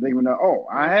was. They were like, oh,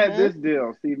 I had this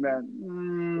deal, Steve Madden.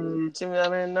 No,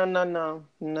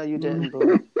 you didn't,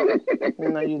 boo.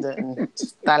 No, you didn't.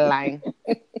 Stop lying.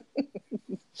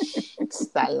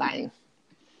 Stop lying.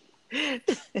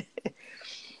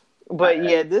 But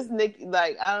yeah, this Nicki,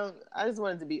 like, I just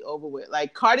wanted to be over with.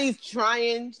 Like, Cardi's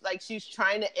trying, like, she's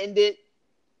trying to end it.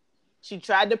 She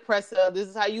tried to press her. This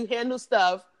is how you handle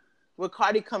stuff. Where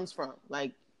Cardi comes from.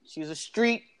 Like, she's a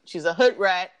hood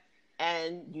rat,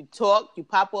 and you talk, you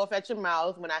pop off at your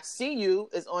mouth. When I see you,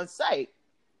 it's on sight.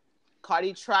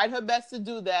 Cardi tried her best to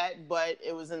do that, but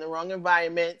it was in the wrong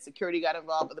environment. Security got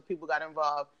involved, other people got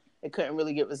involved. It couldn't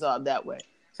really get resolved that way.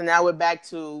 So now we're back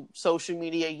to social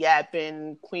media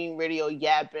yapping, Queen Radio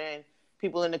yapping,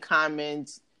 people in the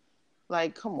comments.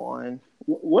 Like, come on.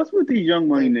 What's with these young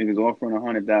money niggas offering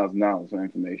 $100,000 for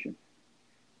information?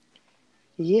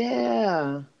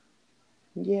 Yeah.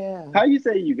 How you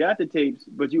say you got the tapes,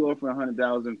 but you offer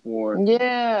 $100,000 for?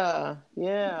 Yeah.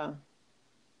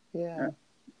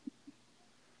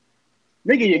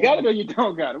 Nigga, you got it or you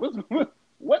don't got it. What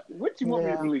you want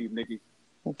me to believe, Nicki?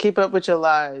 Keep up with your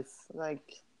lies.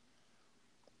 Like,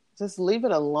 just leave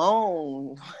it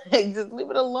alone. Like, just leave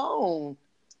it alone.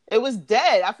 It was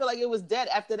dead. I feel like it was dead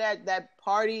after that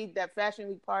party, that Fashion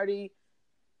Week party.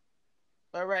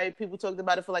 All right, people talked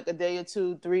about it for like a day or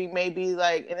two, 3 maybe,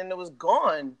 like, and then it was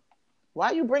gone.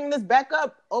 Why are you bringing this back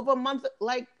up over a month?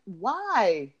 Like,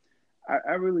 why?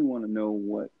 I really want to know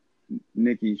what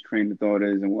Nicki's train of thought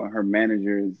is and what her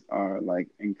managers are, like,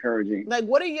 encouraging. Like,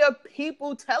 what are your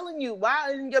people telling you?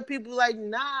 Why aren't your people like,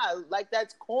 nah, like,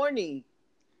 that's corny?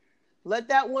 Let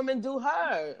that woman do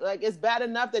her. Like, it's bad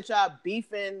enough that y'all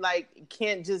beefing. Like, it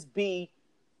can't just be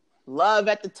love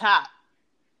at the top.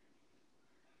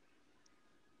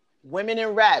 Women in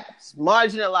rap,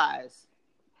 marginalized.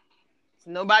 There's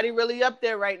nobody really up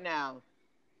there right now.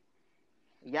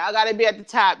 Y'all got to be at the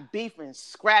top, beefing,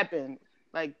 scrapping,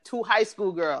 like 2 high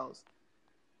school girls.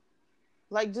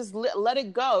 Like, just let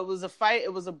it go. It was a fight.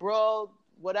 It was a brawl,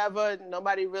 whatever.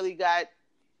 Nobody really got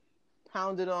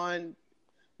pounded on.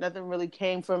 Nothing really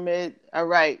came from it. All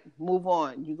right, move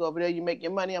on. You go over there, you make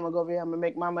your money. I'm going to go over here, I'm going to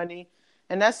make my money.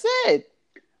 And that's it.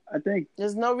 I think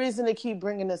there's no reason to keep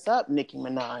bringing this up, Nicki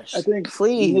Minaj. I think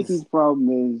please. Nicki's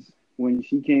problem is when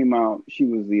she came out, she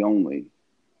was the only.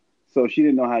 So she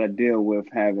didn't know how to deal with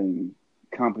having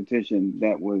competition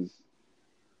that was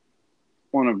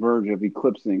on a verge of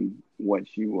eclipsing what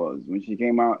she was. When she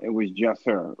came out, it was just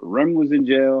her. Rem was in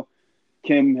jail.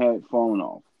 Kim had fallen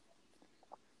off.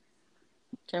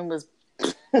 Kim was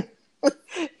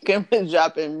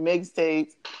dropping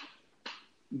mixtapes.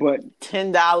 But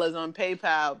 $10 on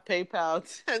PayPal.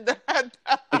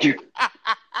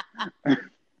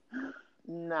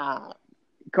 Nah.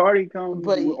 Cardi comes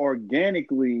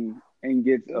organically and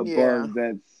gets a buzz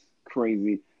that's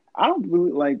crazy. I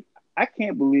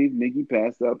can't believe Nicki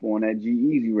passed up on that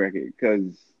G-Eazy record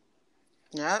because.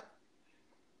 Yep.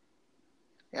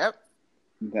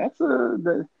 That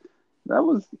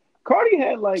was. Cardi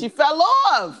had like She fell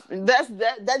off.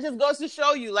 That just goes to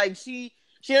show you, like she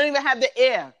don't even have the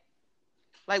air.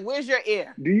 Like, where's your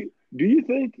air? Do you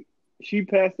think she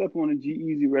passed up on a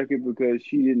G-Eazy record because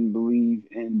she didn't believe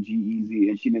in G-Eazy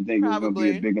and she didn't think it was going to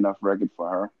be a big enough record for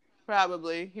her?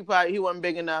 Probably. He wasn't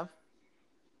big enough.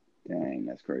 Dang,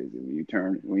 that's crazy.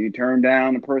 When you turn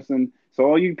down a person, so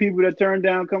all you people that turn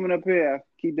down coming up here,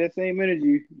 keep that same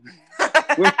energy.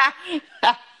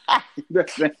 That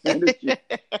same energy.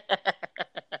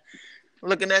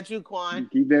 Looking at you, Quan.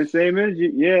 Keep that same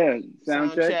energy. Yeah,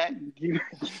 sound check. do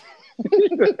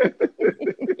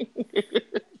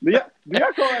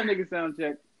y'all call that nigga sound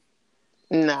check?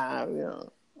 Nah, we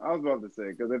don't. I was about to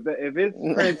say, because if it's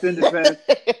transcended past,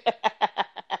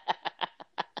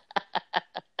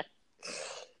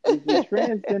 if it's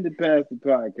transcended past the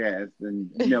podcast,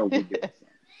 then we'll get something.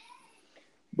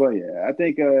 But yeah, I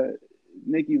think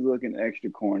Nicki's looking extra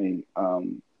corny.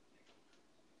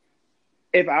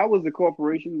 If I was the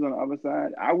corporations on the other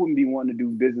side, I wouldn't be wanting to do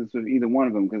business with either one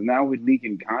of them because now we're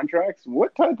leaking contracts.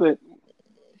 What type of?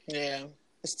 Yeah,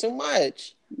 it's too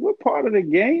much. What part of the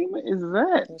game is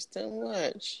that? It's too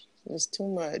much. It's too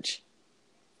much.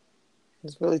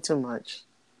 It's really too much.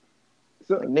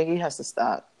 So like, Nicki has to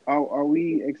stop. Are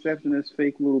we accepting this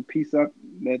fake little piece up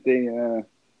that they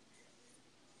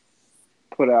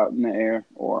put out in the air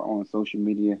or on social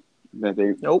media that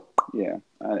they? Nope. Yeah,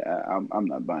 I'm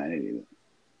not buying it either.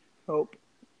 Nope.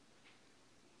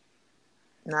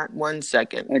 Not 1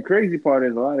 second. And the crazy part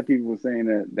is a lot of people were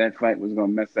saying that fight was going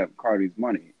to mess up Cardi's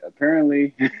money.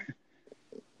 Apparently,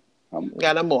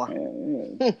 got no more.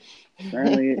 Yeah.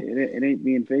 Apparently, it ain't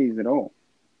being phased at all.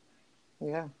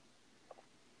 Yeah.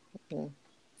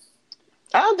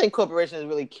 I don't think corporations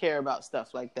really care about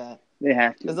stuff like that. They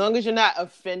have to. As long as you're not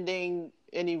offending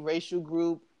any racial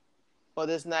group or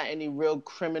there's not any real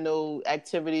criminal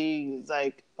activity, it's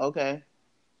like, okay.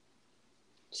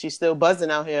 She's still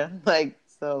buzzing out here. Like,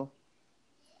 so.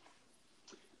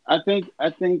 I think,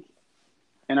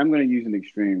 and I'm going to use an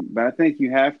extreme, but I think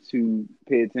you have to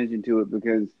pay attention to it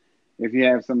because if you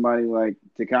have somebody like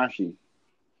Tekashi,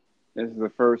 this is the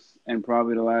first and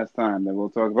probably the last time that we'll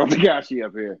talk about Tekashi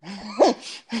up here.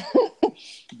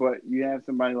 But you have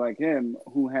somebody like him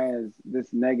who has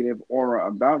this negative aura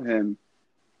about him.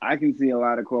 I can see a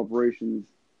lot of corporations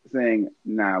saying,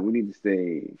 nah, we need to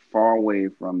stay far away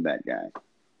from that guy.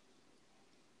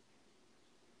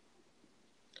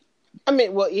 I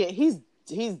mean, well, yeah, he's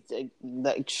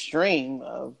the extreme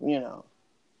of,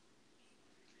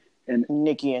 and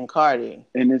Nicki and Cardi.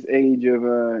 In this age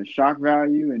of shock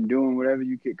value and doing whatever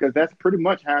you can, because that's pretty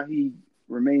much how he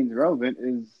remains relevant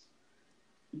is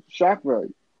shock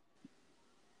value.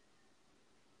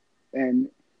 And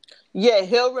yeah,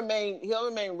 he'll remain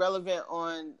relevant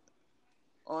on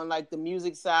like the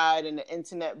music side and the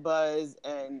internet buzz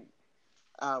and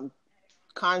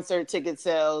concert ticket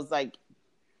sales. Like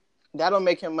that'll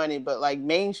make him money, but like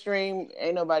mainstream,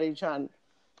 ain't nobody trying.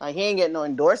 Like he ain't getting no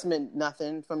endorsement,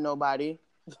 nothing from nobody.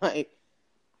 Like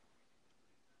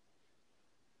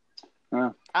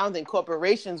I don't think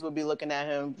corporations would be looking at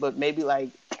him, but maybe like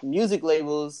music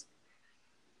labels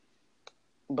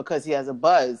because he has a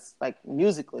buzz, like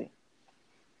musically.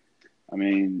 I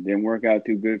mean, didn't work out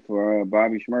too good for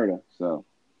Bobby Shmurda, so.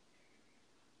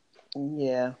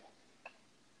 Yeah.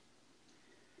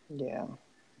 Yeah.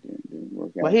 Didn't work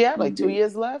out. Well, he had like 2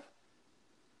 years left.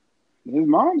 His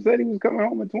mom said he was coming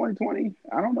home in 2020.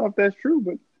 I don't know if that's true,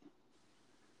 but.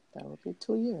 That would be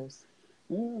 2 years.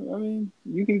 Yeah, I mean,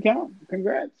 you can count.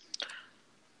 Congrats.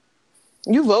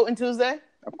 You voting Tuesday?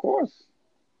 Of course.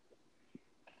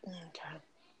 Okay.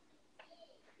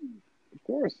 Of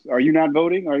course. Are you not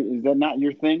voting? Or is that not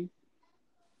your thing?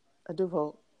 I do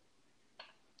vote.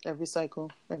 Every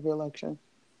cycle, every election.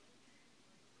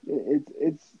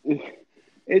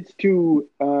 It's too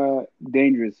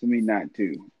dangerous for me not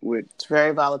to. It's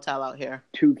very volatile out here.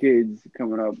 2 kids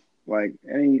coming up, like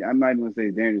I'm not even gonna say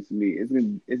it's dangerous to me.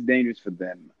 It's dangerous for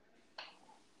them.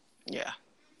 Yeah.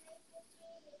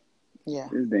 Yeah.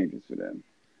 It's dangerous for them.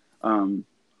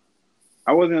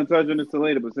 I wasn't gonna touch on this till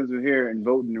later, but since we're here and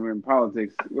voting and we're in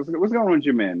politics, what's going on with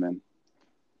your man?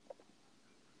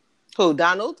 Who,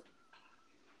 Donald?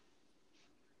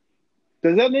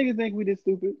 Does that nigga think we this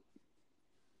stupid?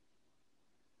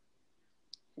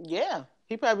 Yeah.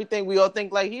 He probably think we all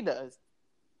think like he does.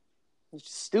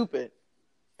 It's stupid.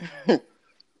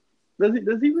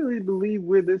 Does he really believe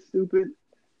we're this stupid?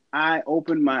 I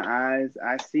open my eyes.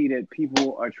 I see that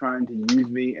people are trying to use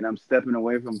me and I'm stepping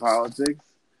away from politics.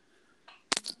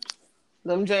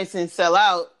 Them joints didn't sell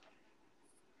out.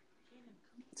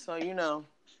 So,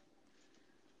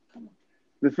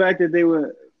 The fact that they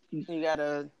were... You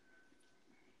gotta...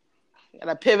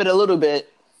 Gotta pivot a little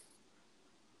bit.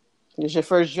 It's your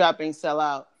first dropping sell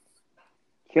out.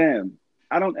 Fam,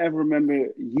 I don't ever remember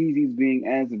Yeezys being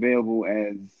as available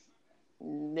as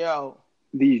No.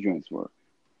 these joints were.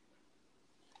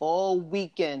 All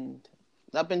weekend.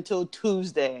 Up until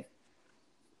Tuesday.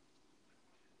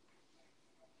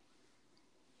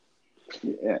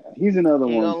 Yeah, he's another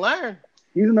He one. gonna learn.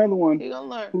 He's another one He gonna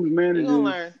learn. whose He gonna managers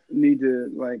learn. need to,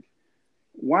 like,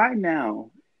 why now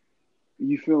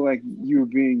you feel like you're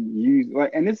being used?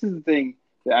 Like, and this is the thing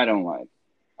that I don't like.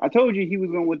 I told you he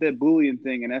was going with that bullying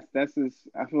thing, and that's his.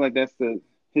 I feel like that's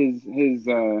his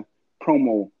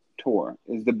promo tour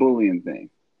is the bullying thing.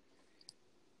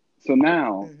 So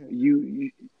now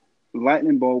you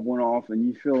lightning bulb went off, and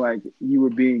you feel like you were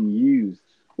being used.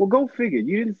 Well, go figure.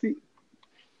 You didn't see.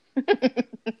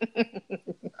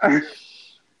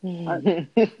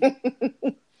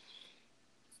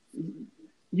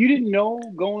 You didn't know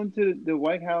going to the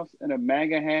White House in a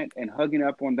MAGA hat and hugging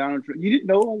up on Donald Trump. You didn't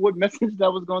know what message that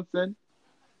was going to send.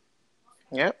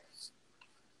 Yep.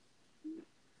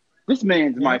 This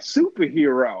man's my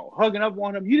superhero. Hugging up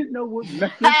on him. You didn't know what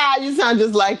message. You sound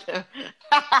just like him.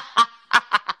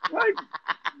 Like,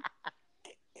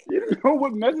 you didn't know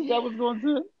what message that was going to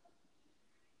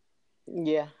send.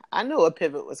 Yeah, I knew a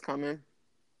pivot was coming.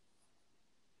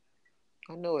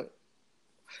 I knew it.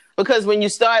 Because when you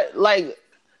start, like,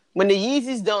 when the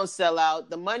Yeezys don't sell out,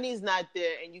 the money's not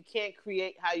there, and you can't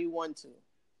create how you want to.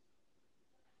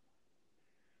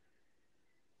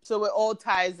 So it all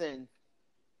ties in,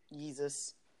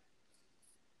 Yeezus.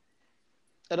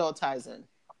 It all ties in.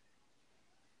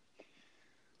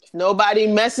 If nobody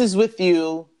messes with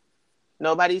you,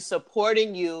 nobody's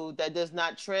supporting you, that does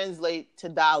not translate to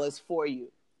dollars for you.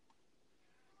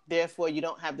 Therefore, you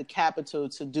don't have the capital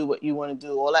to do what you want to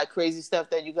do. All that crazy stuff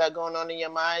that you got going on in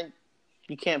your mind,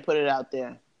 you can't put it out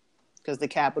there because the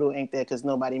capital ain't there because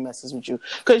nobody messes with you.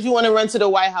 Because you want to run to the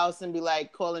White House and be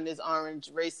like calling this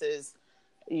orange racist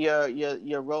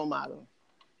your role model.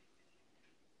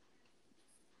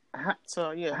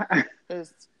 So, yeah.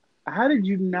 How did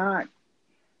you not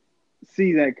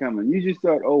see that coming? You just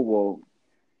thought, oh, well,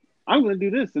 I'm going to do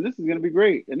this, and this is going to be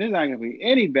great. And there's not going to be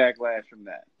any backlash from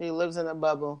that. He lives in a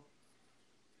bubble.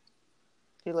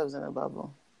 He lives in a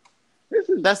bubble.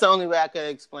 That's the only way I could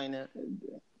explain it.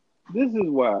 This is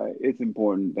why it's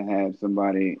important to have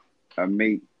somebody, a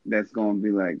mate, that's going to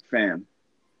be like, fam,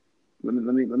 let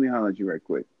me holler at you right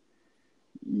quick.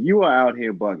 You are out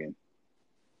here bugging.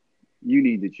 You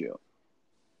need to chill.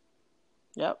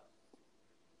 Yep.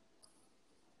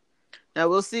 Now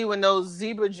we'll see when those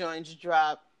zebra joints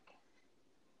drop.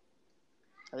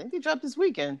 I think they drop this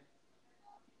weekend.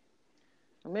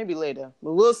 Or maybe later.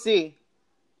 But we'll see.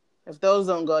 If those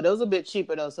don't go, those are a bit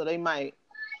cheaper though, so they might.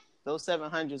 Those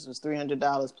 700s was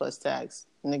 $300 plus tax.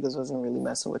 Niggas wasn't really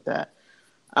messing with that.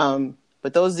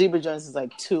 But those zebra joints is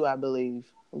like $2, I believe.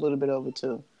 A little bit over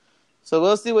 $2. So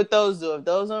we'll see what those do. If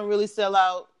those don't really sell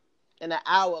out in an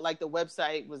hour like the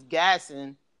website was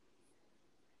gassing,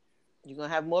 you're going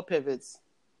to have more pivots.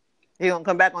 He's going to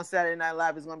come back on Saturday Night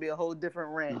Live. It's going to be a whole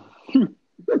different rant.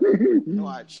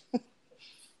 Watch.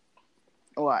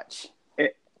 Watch.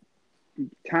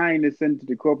 Tying this into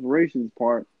the corporations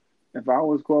part, if I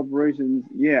was corporations,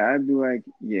 yeah, I'd be like,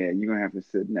 yeah, you're going to have to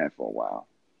sit in that for a while.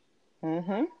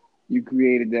 Mm-hmm. You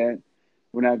created that.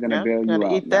 We're not going to bail you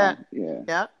out. Eat that. Yeah.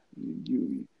 Yeah.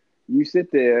 You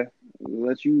sit there,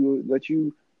 let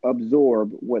you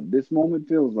absorb what this moment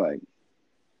feels like,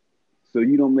 so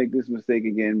you don't make this mistake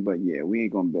again. But yeah, we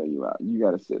ain't gonna bail you out. You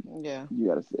gotta sit. Yeah. You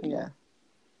gotta sit. Yeah.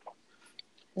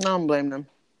 I don't blame them.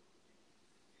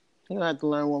 You don't have to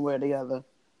learn one way or the other.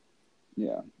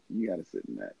 Yeah, you gotta sit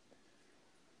in that.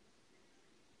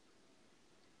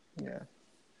 Yeah.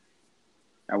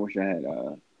 I wish I had.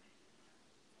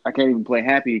 I can't even play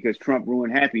Happy because Trump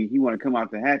ruined Happy. He want to come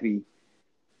out to Happy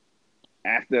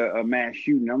after a mass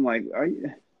shooting. I'm like, are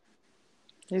you?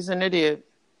 He's an idiot.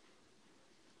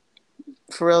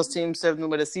 Pharrell's team served him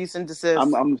with a cease and desist.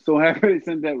 I'm so happy they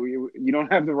sent that. You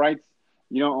don't have the rights.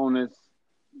 You don't own this.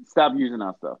 Stop using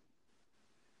our stuff.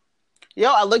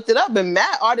 Yo, I looked it up, and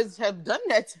mad artists have done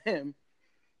that to him.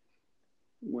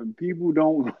 When people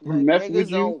don't Like, mess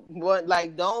with you,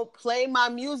 don't play my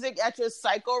music at your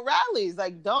psycho rallies.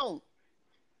 Like, don't.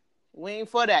 We ain't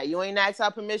for that. You ain't asked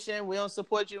our permission. We don't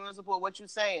support you. We don't support what you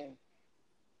saying.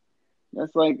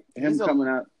 that's like him coming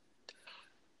out.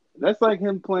 That's like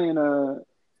him playing Who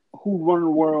Run the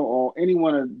World or any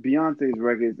one of Beyonce's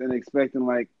records and expecting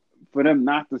like for them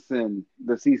not to send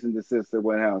the cease and desist to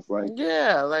White House. Like,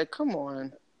 Yeah, like, come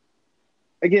on.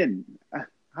 again,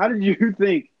 how did you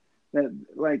think that,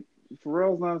 like,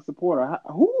 Pharrell's not a supporter.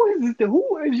 Who is it?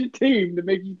 Who is your team to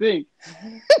make you think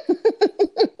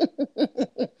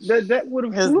that would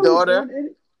have His daughter.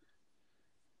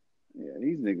 Yeah,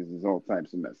 these niggas is all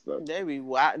types of messed up. They be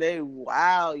wild. They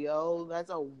wild, yo. That's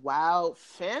a wild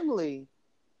family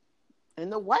in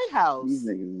the White House. These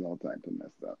niggas is all types of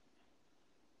messed up.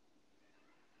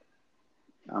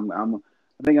 I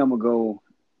think I'm gonna go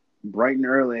bright and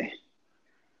early.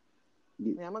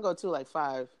 Yeah, I'm gonna go to like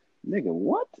 5. Nigga,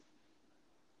 what?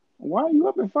 Why are you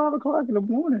up at 5 o'clock in the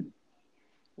morning?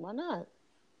 Why not?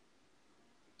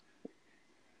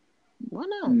 Why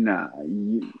not? Nah,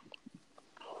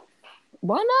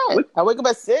 Why not? What? I wake up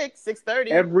at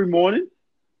 6:30. Every morning?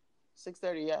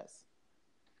 6:30, yes.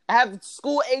 I have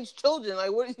school-age children.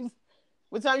 Like, what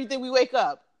time do you think we wake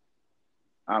up?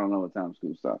 I don't know what time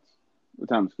school starts. What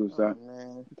time school starts? Oh,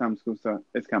 man. What time school starts?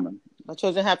 It's coming. My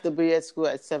children have to be at school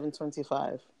at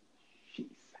 7:25.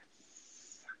 Jesus.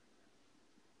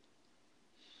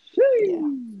 Yeah.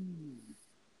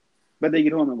 But they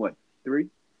get home at what? 3?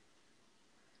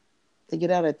 They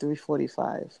get out at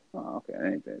 3:45. Oh, okay. That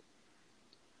ain't bad.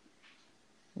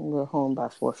 We're home by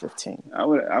 4:15. I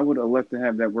would have loved to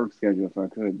have that work schedule if I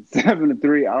could. 7 to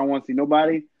 3. I don't want to see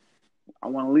nobody. I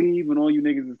want to leave when all you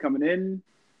niggas is coming in.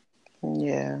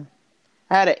 Yeah.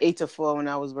 I had an 8 to 4 when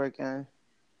I was working.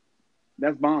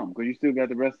 That's bomb because you still got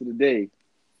the rest of the day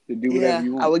to do whatever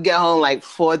you want. I would get home like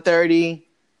 4:30.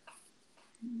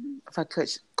 If I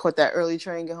could caught that early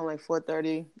train, get home like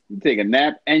 4:30. You take a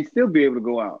nap and still be able to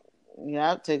go out.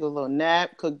 Yeah, take a little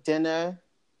nap, cook dinner.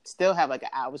 Still have like an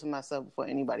hour to myself before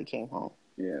anybody came home.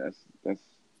 Yeah, that's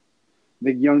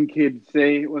the young kids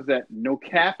say. What's that? No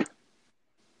cap?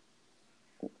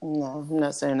 No, I'm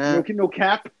not saying that. No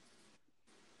cap?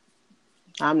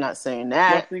 I'm not saying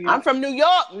that. Busting I'm out- from New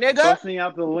York, nigga. Busting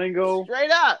out the lingo.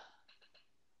 Straight up.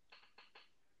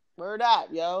 Word up,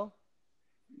 yo.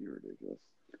 You're ridiculous.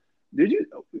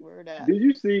 Word up. Did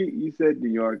you see? You said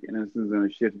New York, and this is going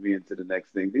to shift me into the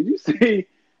next thing. Did you see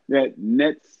that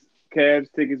Nets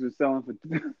Cavs tickets were selling for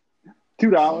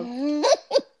 $2?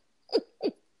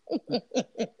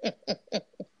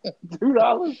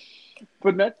 $2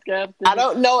 for Nets Cavs tickets? I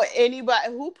don't know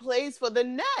anybody who plays for the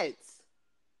Nets.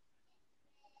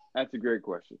 That's a great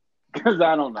question because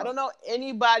I don't know. I don't know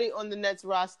anybody on the Nets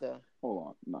roster. Hold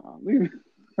on, nah, leave it.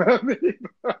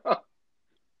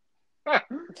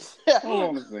 Hold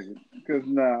on a second, because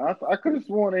I could have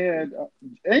sworn they had.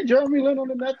 Ain't Jeremy Lin on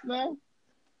the Nets now?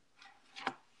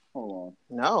 Hold on,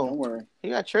 No, don't worry, he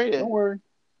got traded. don't worry,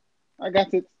 I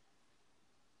got it.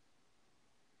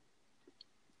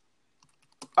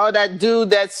 Oh, that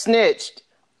dude that snitched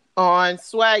on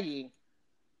Swaggy.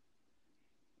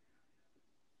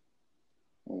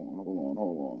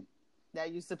 Hold on.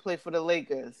 That used to play for the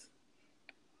Lakers.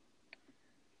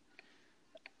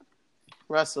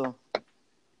 Russell.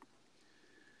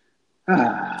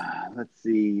 Let's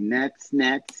see, Nets,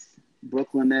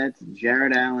 Brooklyn Nets,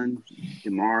 Jared Allen,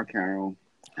 DeMar Carroll,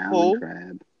 Alan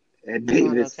Crabb, Ed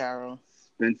Davis, Carroll.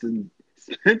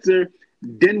 Spencer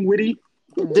Dinwiddie.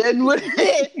 Dinwiddie.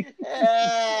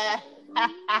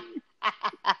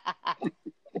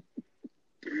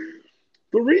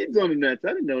 Fareed's on the Nets. I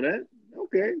didn't know that.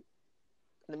 Okay.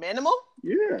 The Manimal?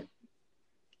 Yeah.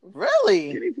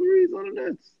 Really? Kenny Fareed's on the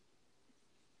Nets.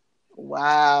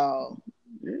 Wow.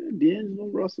 Yeah, D'Angelo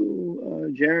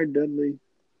Russell, Jared Dudley,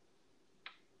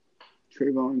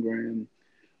 Trayvon Graham,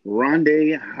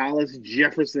 Rondé Hollis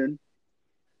Jefferson.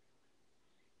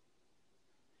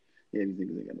 Yeah, these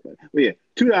niggas ain't got nobody. But yeah,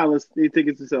 $2. These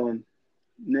tickets are selling.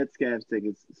 Nets Cavs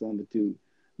tickets selling for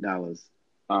 $2.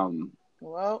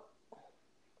 Well,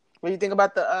 what do you think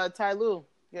about the Ty Lue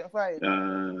getting fired?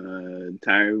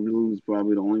 Ty Lue's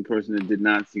probably the only person that did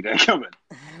not see that coming.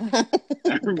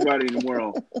 Everybody in the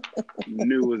world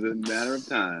knew it was a matter of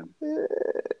time.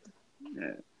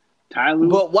 Yeah. Ty Lue.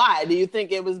 But why? Do you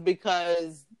think it was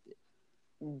because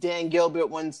Dan Gilbert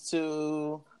wants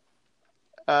to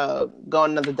go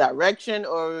another direction,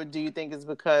 or do you think it's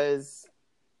because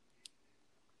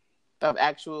of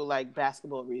actual like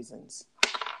basketball reasons?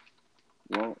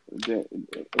 Well, it's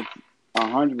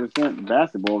 100%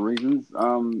 basketball reasons.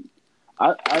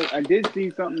 I did see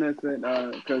something that said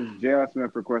because J.R.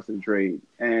 Smith requested a trade,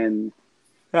 and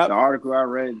the article I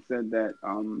read said that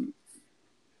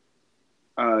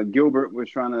Gilbert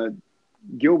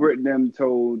and them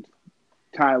told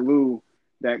Ty Lue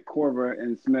that Korver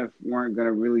and Smith weren't going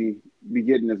to really be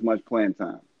getting as much playing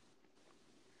time.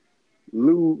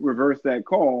 Lue reversed that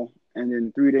call, and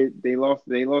then 3 days they lost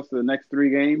the next 3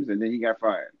 games, and then he got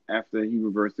fired after he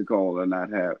reversed the call to not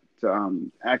have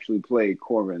to actually play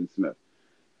Korver and Smith.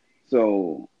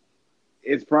 So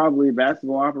it's probably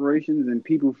basketball operations and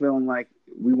people feeling like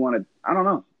we want to. I don't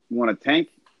know. We want to tank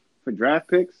for draft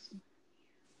picks.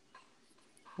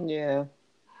 Yeah,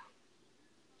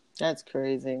 that's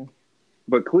crazy.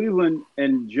 But Cleveland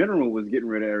in general was getting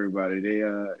rid of everybody.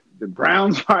 The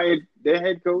Browns fired their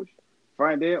head coach,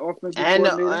 fired their offensive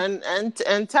coordinator,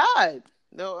 and Todd,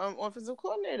 the offensive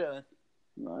coordinator.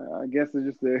 I guess it's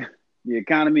just the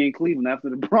economy in Cleveland after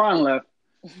LeBron left.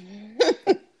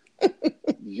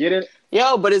 Get it?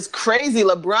 Yo, but it's crazy.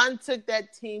 LeBron took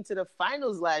that team to the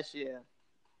finals last year,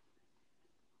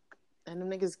 and the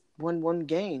niggas won one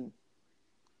game.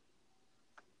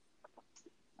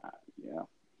 Yeah.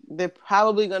 They're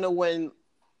probably going to win.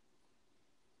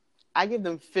 I give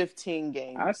them 15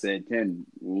 games. I said 10.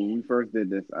 When we first did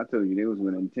this, I told you they was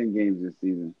winning 10 games this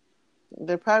season.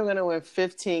 They're probably going to win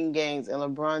 15 games, and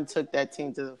LeBron took that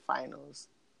team to the finals.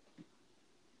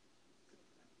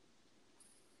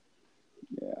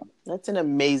 Yeah. That's an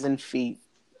amazing feat,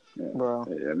 bro.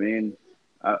 I mean,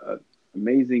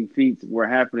 amazing feats were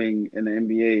happening in the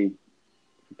NBA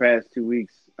the past 2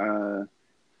 weeks.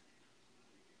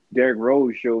 Derrick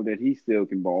Rose showed that he still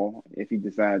can ball if he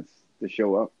decides to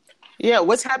show up. Yeah,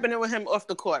 what's happening with him off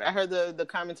the court? I heard the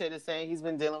commentator saying he's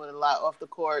been dealing with a lot off the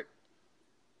court.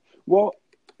 Well,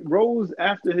 Rose,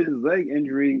 after his leg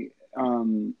injury,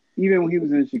 even when he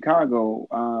was in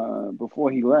Chicago,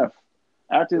 before he left,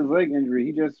 after his leg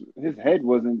injury, his head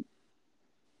wasn't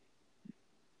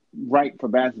right for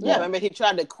basketball. Yeah, remember he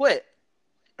tried to quit,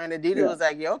 and Adidas was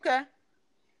like, "Yeah, okay,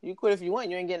 you quit if you want.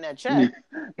 You ain't getting that check.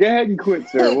 Go ahead and quit,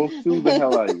 sir. We'll sue the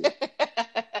hell out of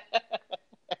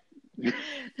you."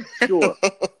 Sure.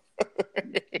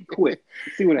 Quit.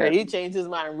 See what happens. He changed his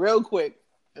mind real quick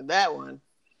for that one.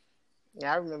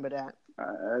 Yeah, I remember that.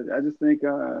 I just think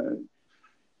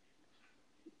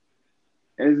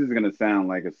this is going to sound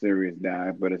like a serious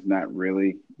dive, but it's not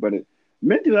really. But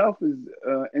mental health is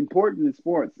important in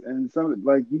sports, and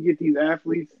you get these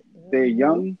athletes, they're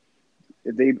young.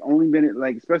 If they've only been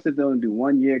especially if they only do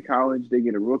 1 year college, they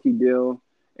get a rookie deal,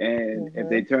 and if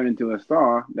they turn into a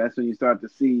star, that's when you start to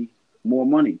see more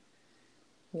money.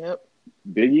 Yep.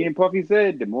 Biggie and Puffy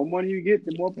said, the more money you get,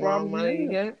 the more problems you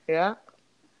get. Yeah.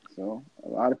 So a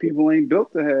lot of people ain't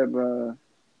built to have the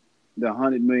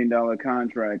 $100 million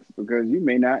contracts because you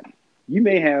may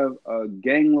have a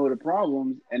gang load of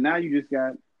problems, and now you just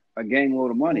got a gang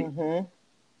load of money.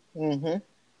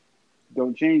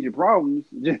 Don't change your problems;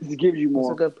 just gives you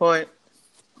more. That's a good point.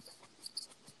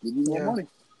 Give you more money.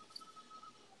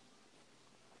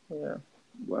 Yeah.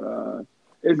 But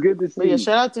it's good to see. But yeah,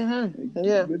 shout out to him.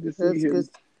 It's good to see him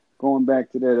going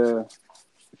back to that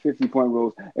 50-point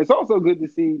rules. It's also good to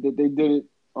see that they did it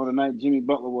on the night Jimmy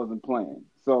Butler wasn't playing.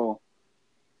 So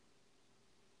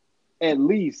at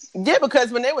least, yeah,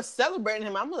 because when they were celebrating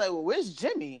him, I'm like, well, where's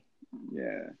Jimmy?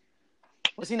 Yeah.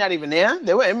 Was he not even there?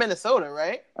 They were in Minnesota,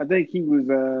 right? I think he was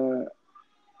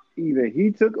either he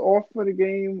took off for the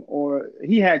game or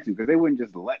he had to because they wouldn't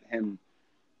just let him.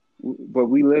 But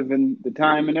we live in the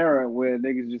time and era where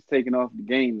niggas just taking off the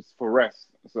games for rest.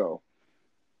 So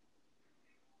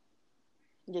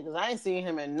yeah, because I ain't seen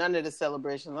him in none of the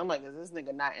celebrations. I'm like, is this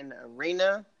nigga not in the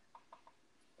arena?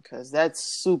 Because that's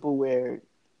super weird.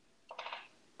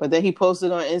 But then he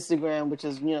posted on Instagram, which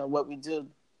is what we do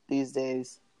these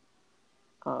days.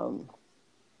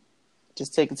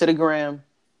 Just take it to the gram.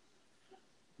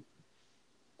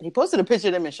 He posted a picture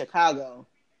of them in Chicago,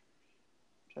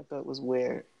 which I thought was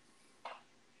weird.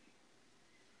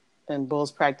 In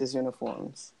Bulls practice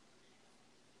uniforms.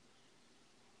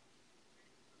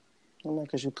 I'm like,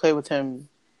 because you play with him,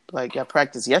 like, I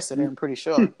practiced yesterday, I'm pretty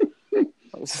sure.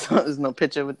 There's no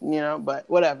picture with, but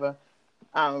whatever.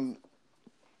 But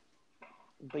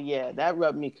yeah, that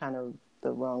rubbed me kind of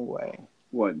the wrong way.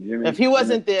 What, Jimmy? If he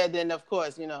wasn't there, then of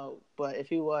course, but if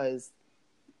he was,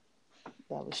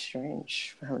 that was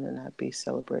strange for him to not be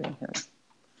celebrating him.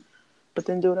 But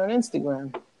then do it on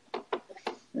Instagram.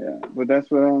 Yeah, but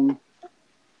that's what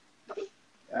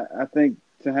I think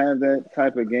to have that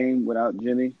type of game without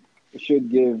Jimmy, it should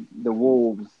give the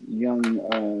Wolves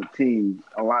young team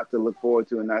a lot to look forward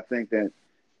to, and I think that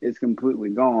it's completely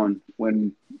gone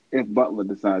if Butler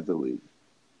decides to leave.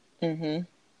 Mm-hmm.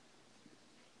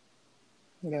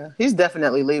 Yeah, he's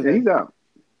definitely leaving. Yeah, he's out.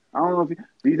 I don't know if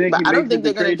do you think? But I don't think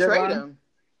they're going to trade him.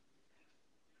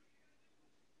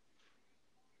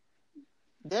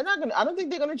 They're not going to. I don't think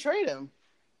they're going to trade him.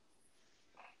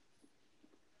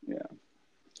 Yeah.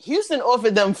 Houston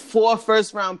offered them 4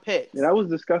 first-round picks. Yeah, that was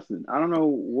disgusting. I don't know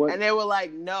what. And they were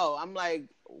like, "No." I'm like,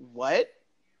 "What?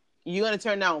 You going to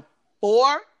turn down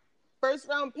 4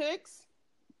 first-round picks?"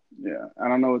 Yeah, I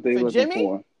don't know what they looking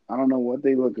for. I don't know what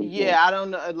they looking for. Yeah, I don't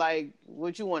know. Like,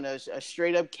 what you want, a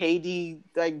straight up KD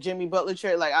like Jimmy Butler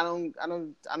trade? Like I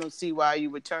don't see why you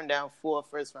would turn down 4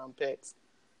 first-round picks.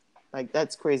 Like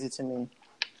that's crazy to me.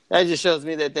 That just shows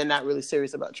me that they're not really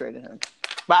serious about trading him.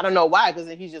 But I don't know why, because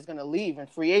then he's just gonna leave in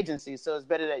free agency. So it's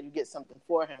better that you get something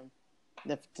for him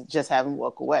than to just have him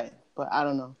walk away. But I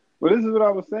don't know. Well, this is what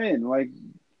I was saying. Like,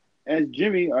 as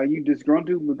Jimmy, are you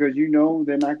disgruntled because you know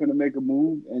they're not going to make a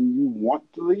move and you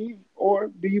want to leave, or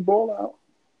do you ball out?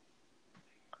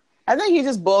 I think he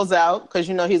just balls out because,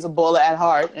 you know, he's a baller at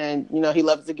heart and, you know, he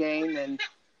loves the game and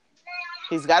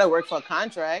he's got to work for a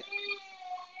contract.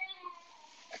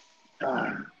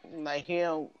 Like,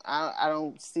 I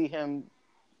don't see him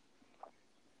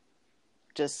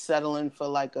just settling for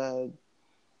like a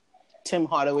Tim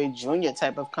Hardaway Jr.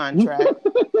 type of contract.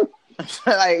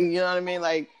 Like, you know what I mean?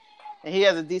 Like, and he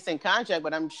has a decent contract,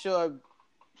 but I'm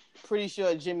pretty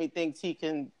sure Jimmy thinks he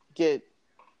can get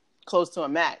close to a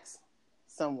max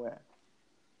somewhere.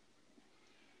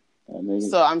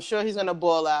 So I'm sure he's gonna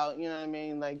ball out. You know what I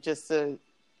mean? Like just so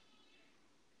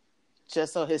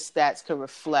his stats could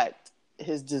reflect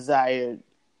his desired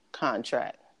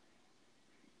contract.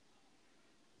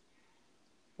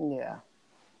 Yeah.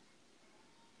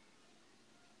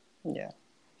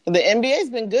 The NBA's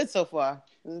been good so far.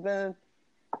 There's been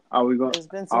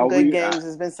some good games.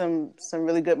 There's been some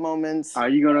really good moments. Are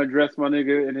you gonna address my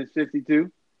nigga in his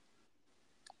 52?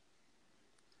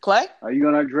 Clay? Are you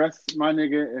gonna address my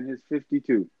nigga in his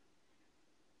 52?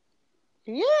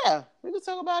 Yeah, we can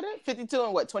talk about it. 52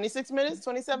 in what? 26 minutes?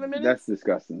 27 minutes? That's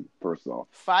disgusting. First off,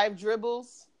 5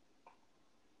 dribbles.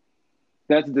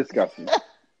 That's disgusting.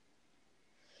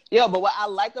 Yo, but what I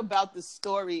like about the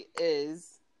story is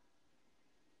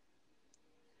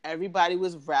everybody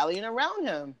was rallying around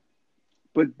him.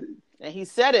 And he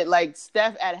said it like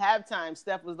Steph at halftime.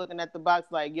 Steph was looking at the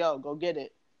box like, yo, go get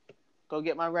it. Go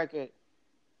get my record.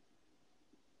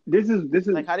 This is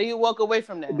like, how do you walk away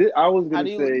from that? I was going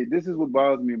to say, this is what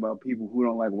bothers me about people who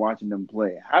don't like watching them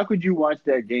play. How could you watch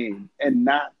that game and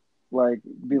not like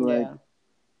be like,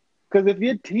 because if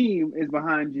your team is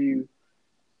behind you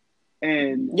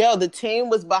and the team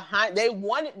was behind, they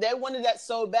wanted that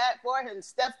so bad for him.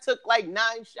 Steph took like 9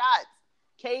 shots.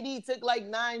 KD took like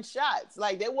 9 shots.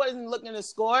 Like they wasn't looking to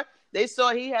score. They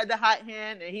saw he had the hot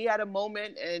hand and he had a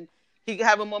moment and he could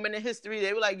have a moment in history.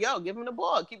 They were like, yo, give him the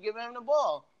ball. Keep giving him the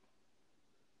ball.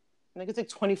 Nigga took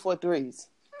 24 threes.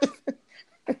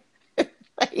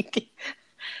 Like,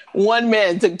 one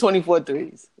man took 24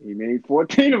 threes. He made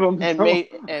 14 of them.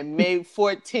 And made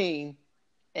 14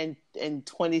 in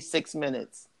 26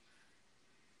 minutes.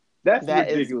 That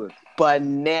ridiculous. Is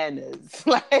bananas.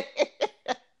 Like,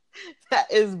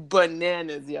 that is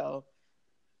bananas, yo.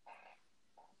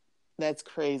 That's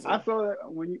crazy. I saw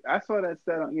that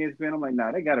stat on ESPN. I'm like,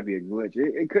 nah, that got to be a glitch.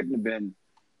 It couldn't have been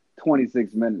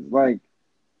 26 minutes. Like,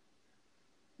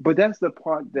 but that's the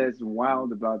part that's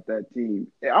wild about that team.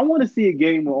 I want to see a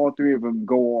game where all 3 of them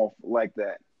go off like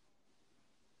that.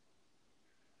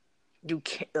 You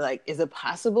can't, like, is it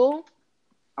possible?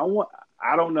 I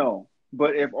don't know.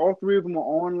 But if all 3 of them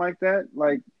are on like that,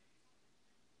 like,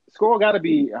 score got to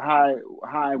be high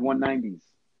 190s.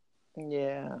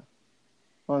 Yeah.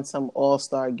 On some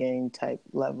all-star game type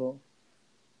level.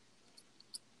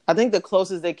 I think the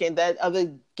closest they came, that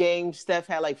other game, Steph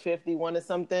had like 51 or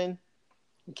something.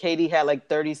 KD had like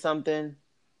 30-something.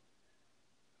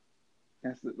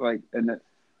 That's like,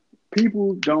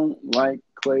 people don't like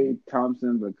Klay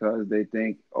Thompson because they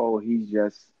think, oh, he's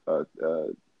just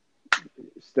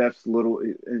Steph's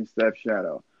in Steph's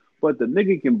shadow. But the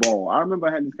nigga can ball. I remember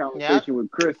I had this conversation with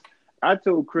Chris. I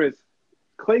told Chris,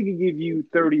 Klay could give you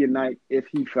 30 a night if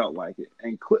he felt like it.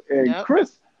 And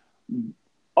Chris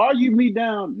argued me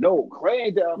down. No, Klay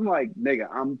ain't down. I'm like, nigga,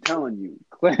 I'm telling you,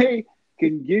 Klay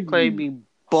can give Klay you. be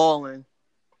balling.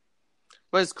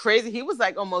 But it's crazy. He was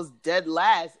like almost dead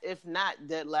last, if not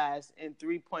dead last, in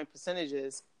 3-point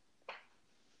percentages.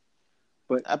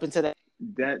 But up until that.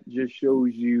 That just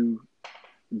shows you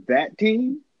that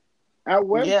team out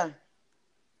west. Yeah.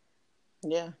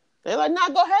 They're like, nah,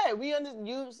 go ahead. We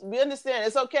understand.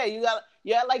 It's okay.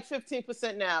 You're at like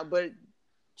 15% now, but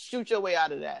shoot your way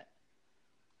out of that.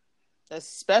 That's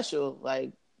special.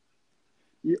 Like,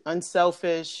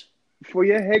 unselfish. For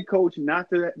your head coach not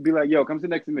to be like, yo, come sit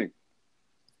next to me.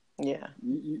 Yeah.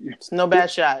 It's no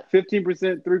bad shot.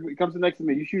 15% 3 comes next to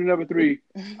me. You shoot another 3.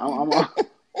 I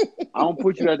don't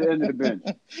put you at the end of the bench.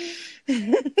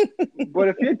 But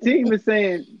if your team is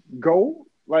saying go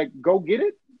get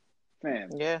it,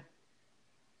 fam. Yeah.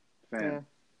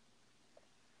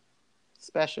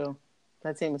 Special.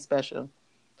 That team is special.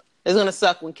 It's gonna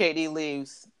suck when KD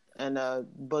leaves and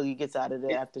Boogie gets out of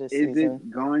there after this Is season.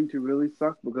 it going to really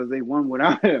suck because they won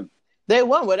without him? They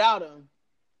won without him.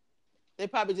 They're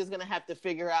probably just gonna have to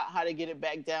figure out how to get it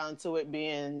back down to it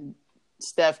being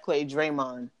Steph, Clay,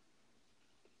 Draymond.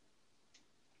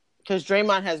 Because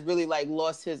Draymond has really like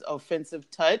lost his offensive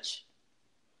touch.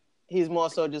 He's more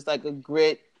so just like a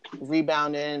grit,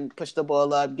 rebounding, push the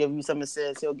ball up, give you some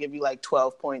assists. He'll give you like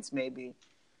 12 points maybe.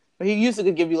 But he used to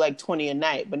could give you like 20 a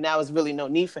night, but now there's really no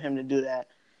need for him to do that.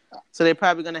 So they're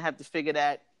probably gonna have to figure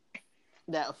that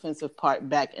offensive part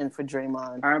back in for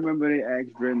Draymond. I remember they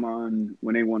asked Draymond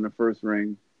when they won the first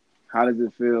ring, how does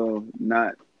it feel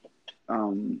not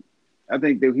I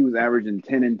think that he was averaging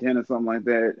 10 and 10 or something like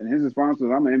that. And his response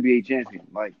was, I'm an NBA champion.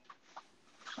 Like,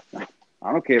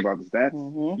 I don't care about the stats.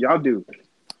 Mm-hmm. Y'all do.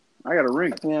 I got a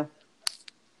ring. Yeah.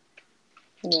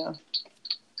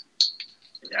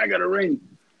 I got a ring.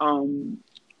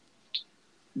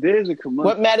 There's a commercial.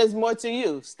 What matters more to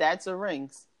you, stats or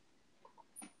rings?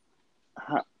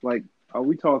 Like, are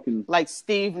we talking? Like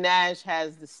Steve Nash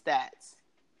has the stats.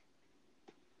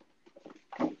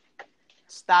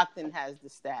 Stockton has the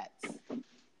stats.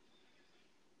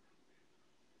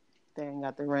 They ain't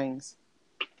got the rings.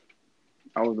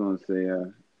 I was going to say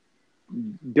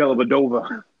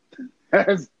Dellavedova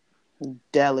has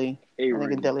Delhi. a I ring.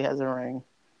 think Delhi has a ring.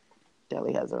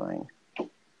 Delhi has a ring.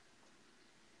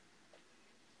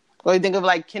 What do you think of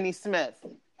like Kenny Smith?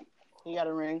 He got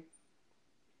a ring.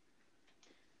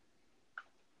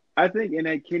 I think in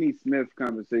that Kenny Smith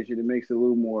conversation, it makes it a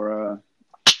little more,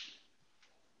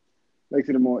 makes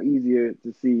it more easier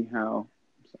to see how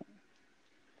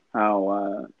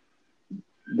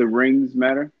the rings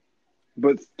matter.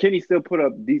 But Kenny still put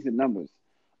up decent numbers.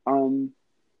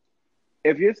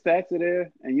 If your stats are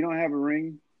there and you don't have a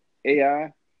ring,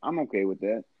 AI, I'm okay with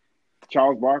that.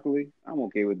 Charles Barkley, I'm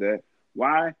okay with that.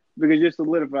 Why? Because you're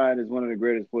solidified as one of the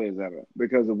greatest players ever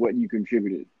because of what you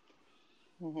contributed.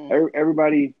 Mm-hmm.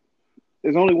 Everybody,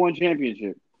 there's only one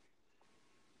championship.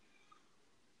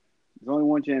 There's only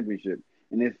one championship.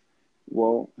 And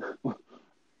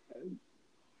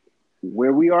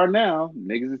where we are now,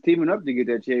 niggas is teaming up to get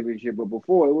that championship. But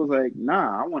before, it was like,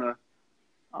 nah, I want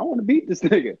to beat this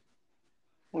nigga.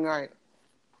 Right.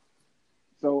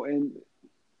 So, and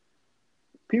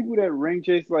people that ring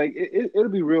chase, like, it'll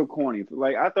be real corny.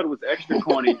 Like, I thought it was extra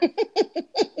corny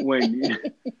when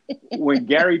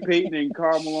Gary Payton and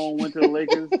Karl Malone went to the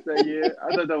Lakers that year.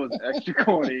 I thought that was extra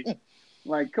corny.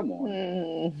 Like, come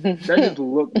on. That just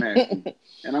looked nasty.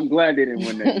 And I'm glad they didn't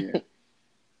win that year.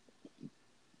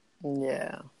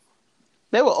 Yeah.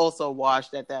 They were also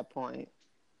washed at that point.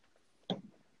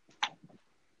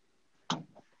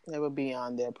 They were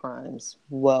beyond their primes.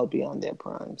 Well beyond their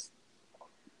primes.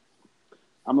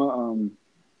 I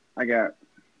got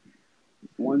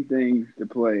one thing to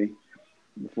play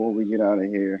before we get out of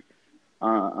here.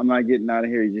 I'm not getting out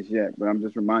of here just yet, but I'm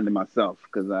just reminding myself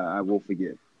because I will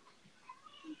forget.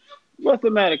 What's the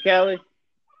matter, Callie?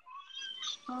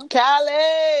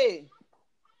 Callie!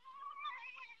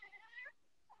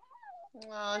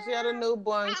 Oh, she had a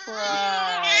newborn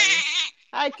cry.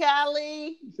 Hi,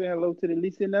 Callie. Say hello to the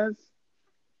listeners.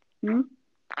 You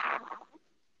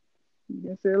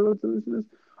can say hello to the listeners.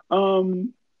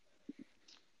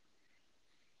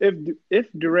 If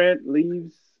Durant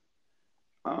leaves,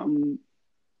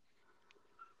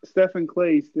 Steph and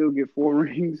Clay still get 4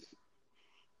 rings.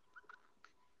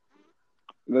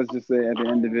 Let's just say at the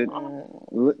end of it,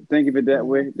 think of it that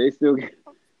way. They still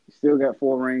got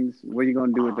 4 rings. What are you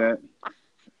gonna do with that?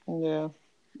 Yeah.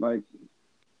 Like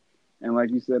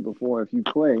you said before, if you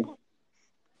play,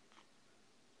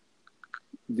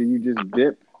 do you just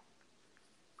dip?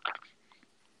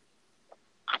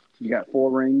 You got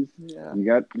 4 rings. Yeah. You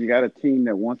got a team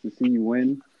that wants to see you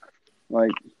win.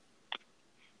 Like,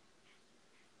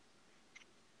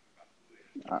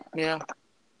 yeah.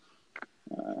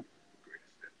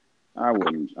 I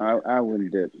wouldn't. I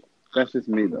wouldn't dip. That's just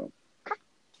me though.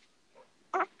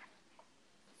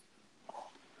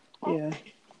 Yeah.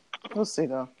 We'll see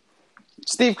though.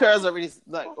 Steve Kerr's already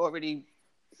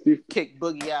kicked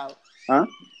Boogie out. Huh?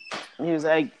 He was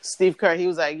like, Steve Kerr, he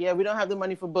was like, yeah, we don't have the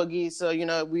money for Boogie, so,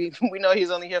 we know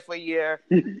he's only here for a year,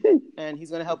 and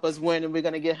he's going to help us win, and we're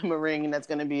going to get him a ring, and that's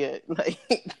going to be it. Like,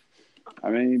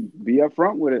 I mean, be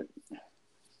upfront with it.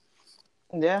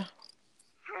 Yeah.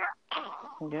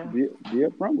 Yeah. Be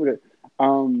upfront with it.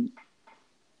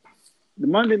 The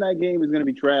Monday night game is going to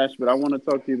be trash, but I want to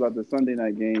talk to you about the Sunday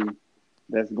night game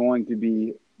that's going to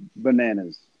be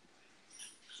bananas.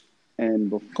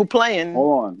 And who playing?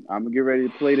 Hold on, I'm gonna get ready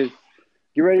to play this.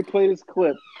 Get ready to play this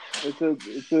clip.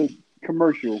 It's a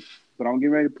commercial, but I'm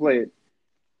getting ready to play it,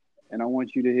 and I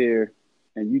want you to hear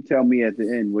and you tell me at the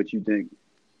end what you think.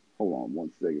 Hold on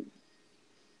 1 second.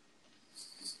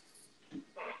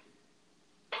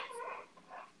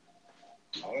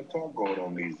 A lot of talk going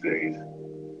on these days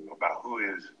about who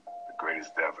is the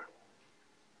greatest ever,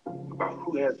 about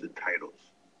who has the titles,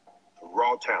 the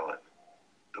raw talent,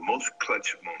 the most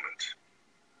clutch moments.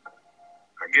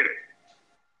 I get it.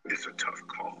 It's a tough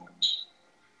call.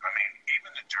 I mean,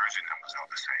 even the jersey numbers are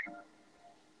the same.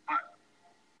 But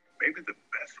maybe the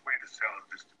best way to settle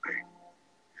this debate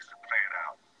is to play it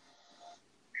out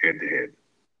head to head.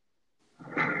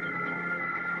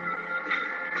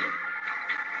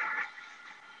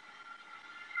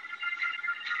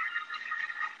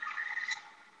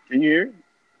 Can you hear it?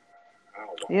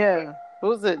 Yeah.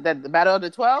 Who's it? That the Battle of the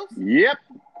 12? Yep.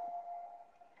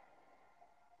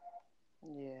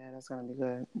 Yeah, that's gonna be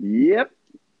good. Yep.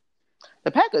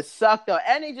 The Packers suck though,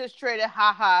 and they just traded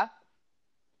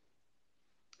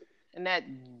and that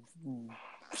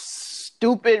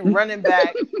stupid running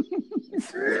back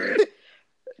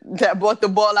that brought the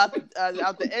ball out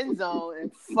the end zone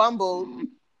and fumbled,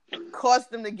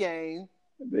 cost them the game.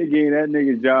 They gave that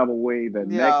nigga's job away the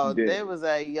next day. They was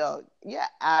like, yo, yeah,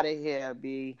 out of here,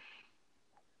 B.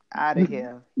 Out of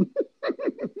here.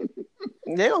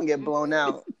 They gonna get blown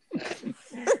out.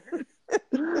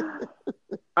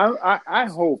 I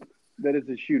hope that it's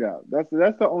a shootout. That's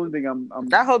the only thing I'm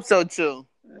I hope so too.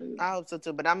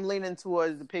 But I'm leaning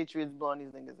towards the Patriots blowing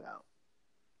these niggas out.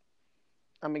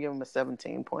 I'm gonna give them a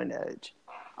 17-point edge.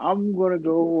 I'm gonna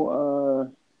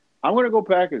go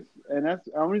Packers, and that's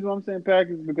the only reason why I'm saying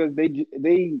Packers because they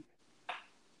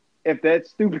if that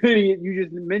stupid idiot you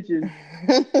just mentioned,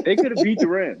 they could have beat the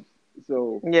Rams.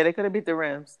 So yeah, they could have beat the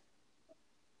Rams.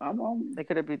 They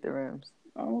could have beat the Rams.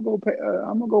 I'm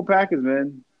gonna go Packers,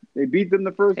 man. They beat them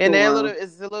the first. And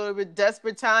it's a little bit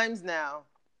desperate times now.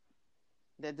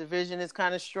 That division is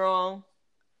kind of strong.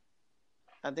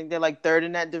 I think they're like third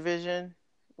in that division,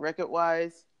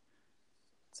 record-wise.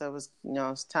 So it's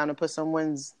time to put some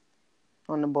wins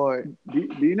on the board. Do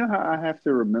you know how I have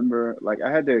to remember? Like, I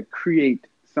had to create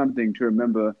something to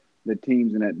remember the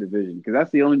teams in that division because that's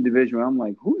the only division where I'm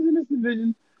like, who's in this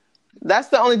division? That's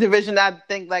the only division I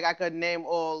think like I could name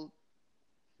all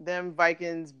them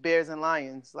Vikings, Bears, and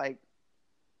Lions. Like,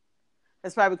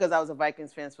 it's probably because I was a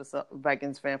Vikings fan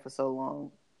for so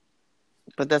long.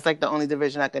 But that's like the only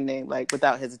division I can name like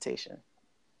without hesitation.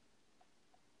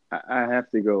 I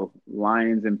have to go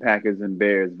Lions and Packers and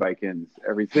Bears, Vikings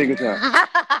every single time.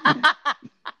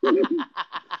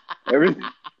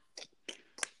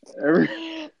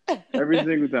 every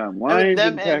single time. Lions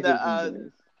and Packers and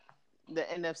Bears. The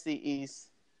NFC East.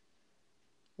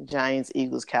 Giants,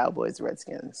 Eagles, Cowboys,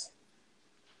 Redskins.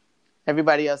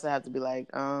 Everybody else I have to be like,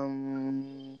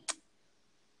 yeah.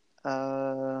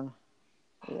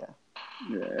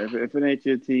 Yeah, if it ain't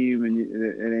your team and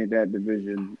it ain't that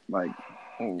division, like,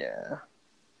 yeah,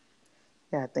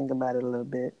 think about it a little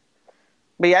bit.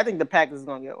 But yeah, I think the Packers is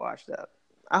gonna get washed up.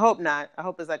 I hope not. I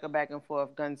hope it's like a back and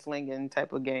forth gunslinging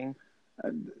type of game.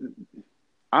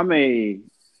 I may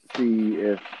see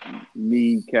if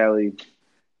me, Callie,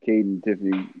 Caden,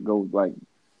 Tiffany go like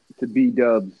to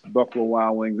B-Dubs, Buffalo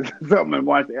Wild Wings, or something, and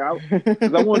watch it out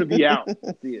because I want to be out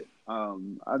to see it.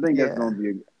 I think that's going to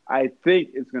be. I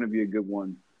think it's going to be a good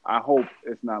one. I hope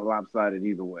it's not lopsided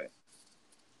either way.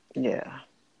 Yeah.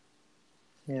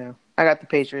 I got the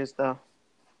Patriots though.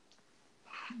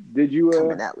 Did you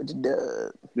coming out with the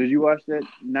dub? Did you watch that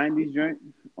 '90s joint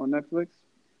on Netflix?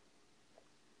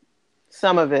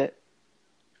 Some of it.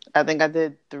 I think I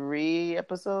did 3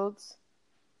 episodes.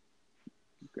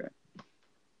 Okay.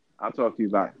 I'll talk to you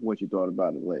about what you thought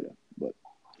about it later. But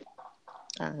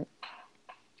all right.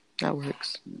 That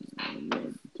works. I'm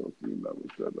going to talk to you about what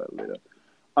you thought about it later.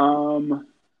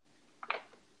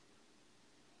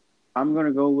 I'm going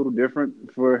to go a little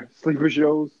different for sleeper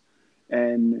shows,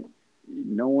 and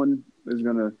no one is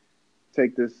going to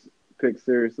take this pick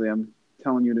seriously. I'm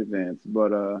telling you in advance.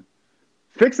 But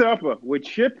Fix It Upper with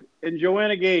Chip and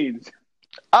Joanna Gaines.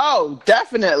 Oh,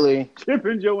 definitely. Chip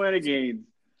and Joanna Gaines.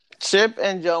 Chip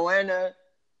and Joanna.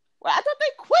 Well, I thought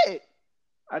they quit.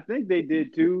 I think they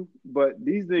did too, but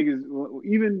these niggas,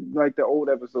 even like the old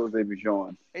episodes they be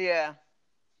showing. Yeah.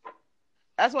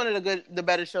 That's one of the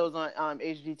better shows on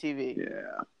HGTV.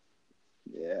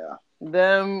 Yeah.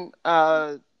 Them,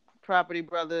 Property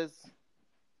Brothers,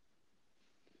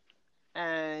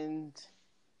 and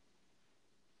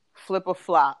Flip or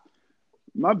Flop.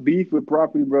 My beef with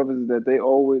Property Brothers is that they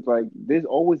always like. There's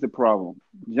always a problem.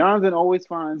 Jonathan always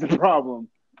finds a problem.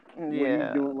 When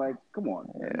he's doing like, come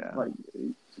on. Yeah. Like,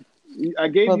 I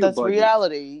gave you a budget. That's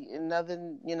reality. And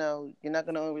nothing, you're not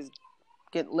going to always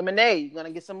Get lemonade. You're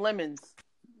gonna get some lemons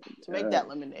to make that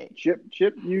lemonade. Chip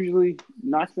usually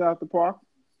knocks it out the park,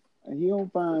 and he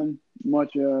don't find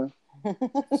much.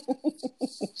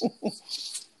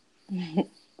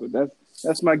 But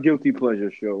that's my guilty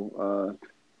pleasure show.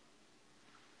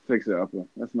 Fixer Upper.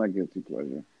 That's my guilty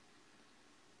pleasure.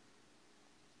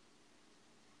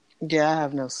 Yeah, I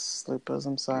have no sleepers.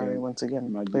 I'm sorry. Once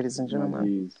again, ladies and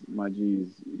gentlemen. My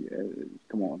G's.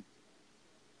 Come on.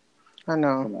 I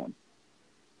know. Come on.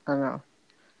 I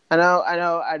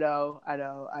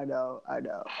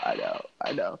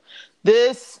know.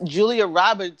 This Julia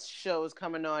Roberts show is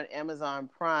coming on Amazon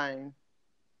Prime.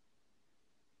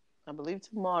 I believe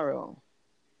tomorrow.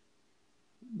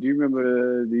 Do you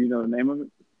remember? Do you know the name of it?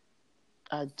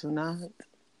 I do not.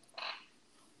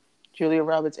 Julia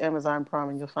Roberts, Amazon Prime,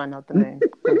 and you'll find out the name.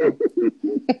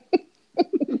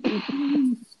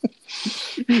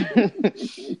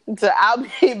 So I'll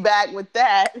be back with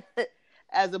that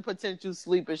as a potential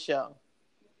sleeper show.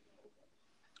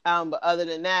 But other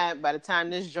than that, by the time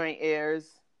this joint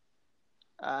airs,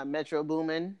 Metro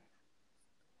Boomin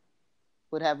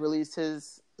would have released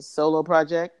his solo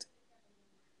project.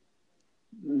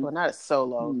 Well, not a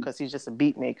solo, because he's just a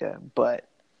beat maker, but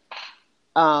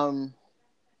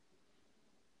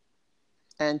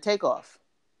and Takeoff.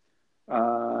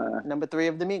 Number 3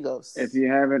 of the Migos. If you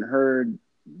haven't heard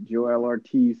Joel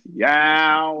Ortiz,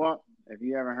 if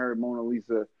you haven't heard Mona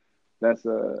Lisa,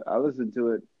 I listened to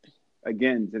it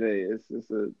again today. It's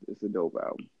a dope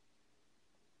album.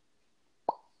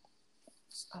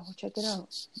 I will check it out.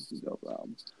 It's a dope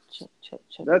album. Check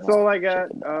That's all I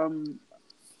got.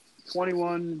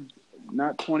 21,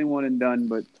 not 21 and done,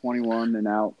 but 21 and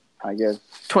out, I guess.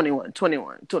 21.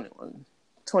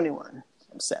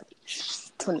 I'm savage.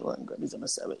 21, Grubbies, I'm a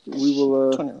savage. We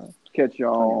will 21. Catch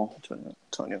y'all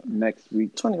 21. next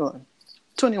week. 21.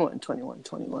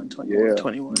 Yeah.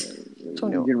 21.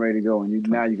 You're getting ready to go, and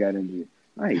now you got energy.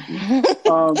 I hate you.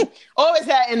 Always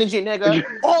had energy, nigga.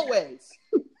 Always.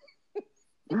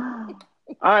 All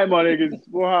right, my niggas.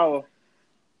 We'll holler.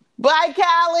 Bye,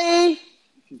 Callie.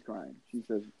 She's crying. She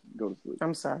says, go to sleep.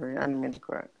 I'm sorry. I didn't mean to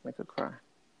cry. Make her cry.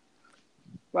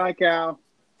 Bye, Cal.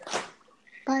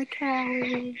 Bye,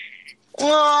 Callie.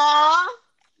 Aww.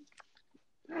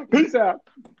 Peace out.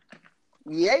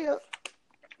 Yeah.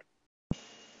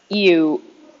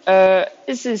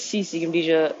 This is CC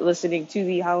Gamdeja listening to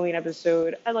the Halloween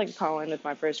episode. I'd like to call in with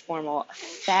my first formal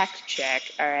fact check,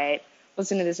 all right?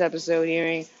 Listen to this episode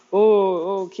hearing,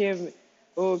 Kim,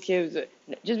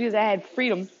 just because I had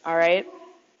freedom, all right?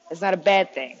 It's not a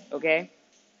bad thing, okay?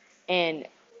 And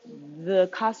the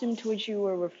costume to which you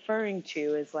were referring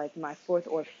to is like my 4th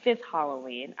or 5th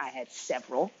Halloween. I had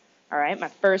several, all right? My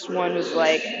first one was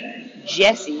like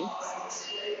Jessie,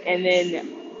 and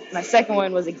then my second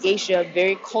one was a geisha,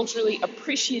 very culturally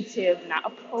appreciative, not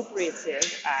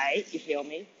appropriative, all right? You feel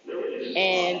me?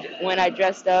 And when I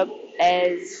dressed up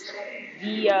as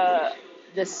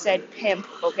the said pimp,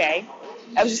 okay,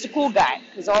 I was just a cool guy,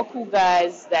 because all cool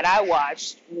guys that I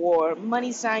watched wore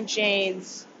money sign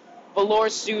chains, velour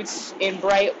suits in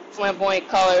bright, flamboyant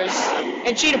colors,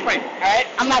 and cheetah print, all right?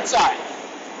 I'm not sorry.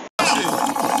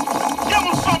 Give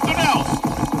him something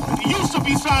else. He used to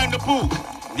be signed to Pooh.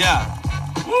 Yeah.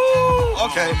 Woo!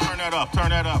 Okay. Turn that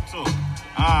up, too.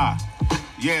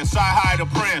 Yeah, Sci-Hi the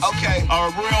Prince. Okay. A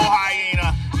real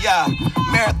hyena. Yeah,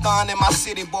 marathon in my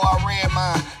city, boy, I ran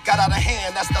mine. Got out of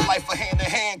hand, that's the life of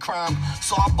hand-to-hand crime.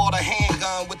 So I bought a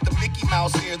handgun with the Mickey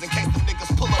Mouse ears in case the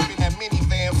niggas pull up in that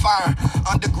minivan, fire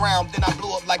underground, then I blew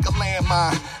up like a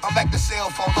landmine. I'm back to cell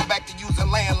phones, I'm back to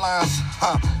using landlines.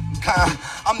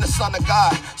 I'm the son of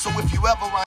God, so if you ever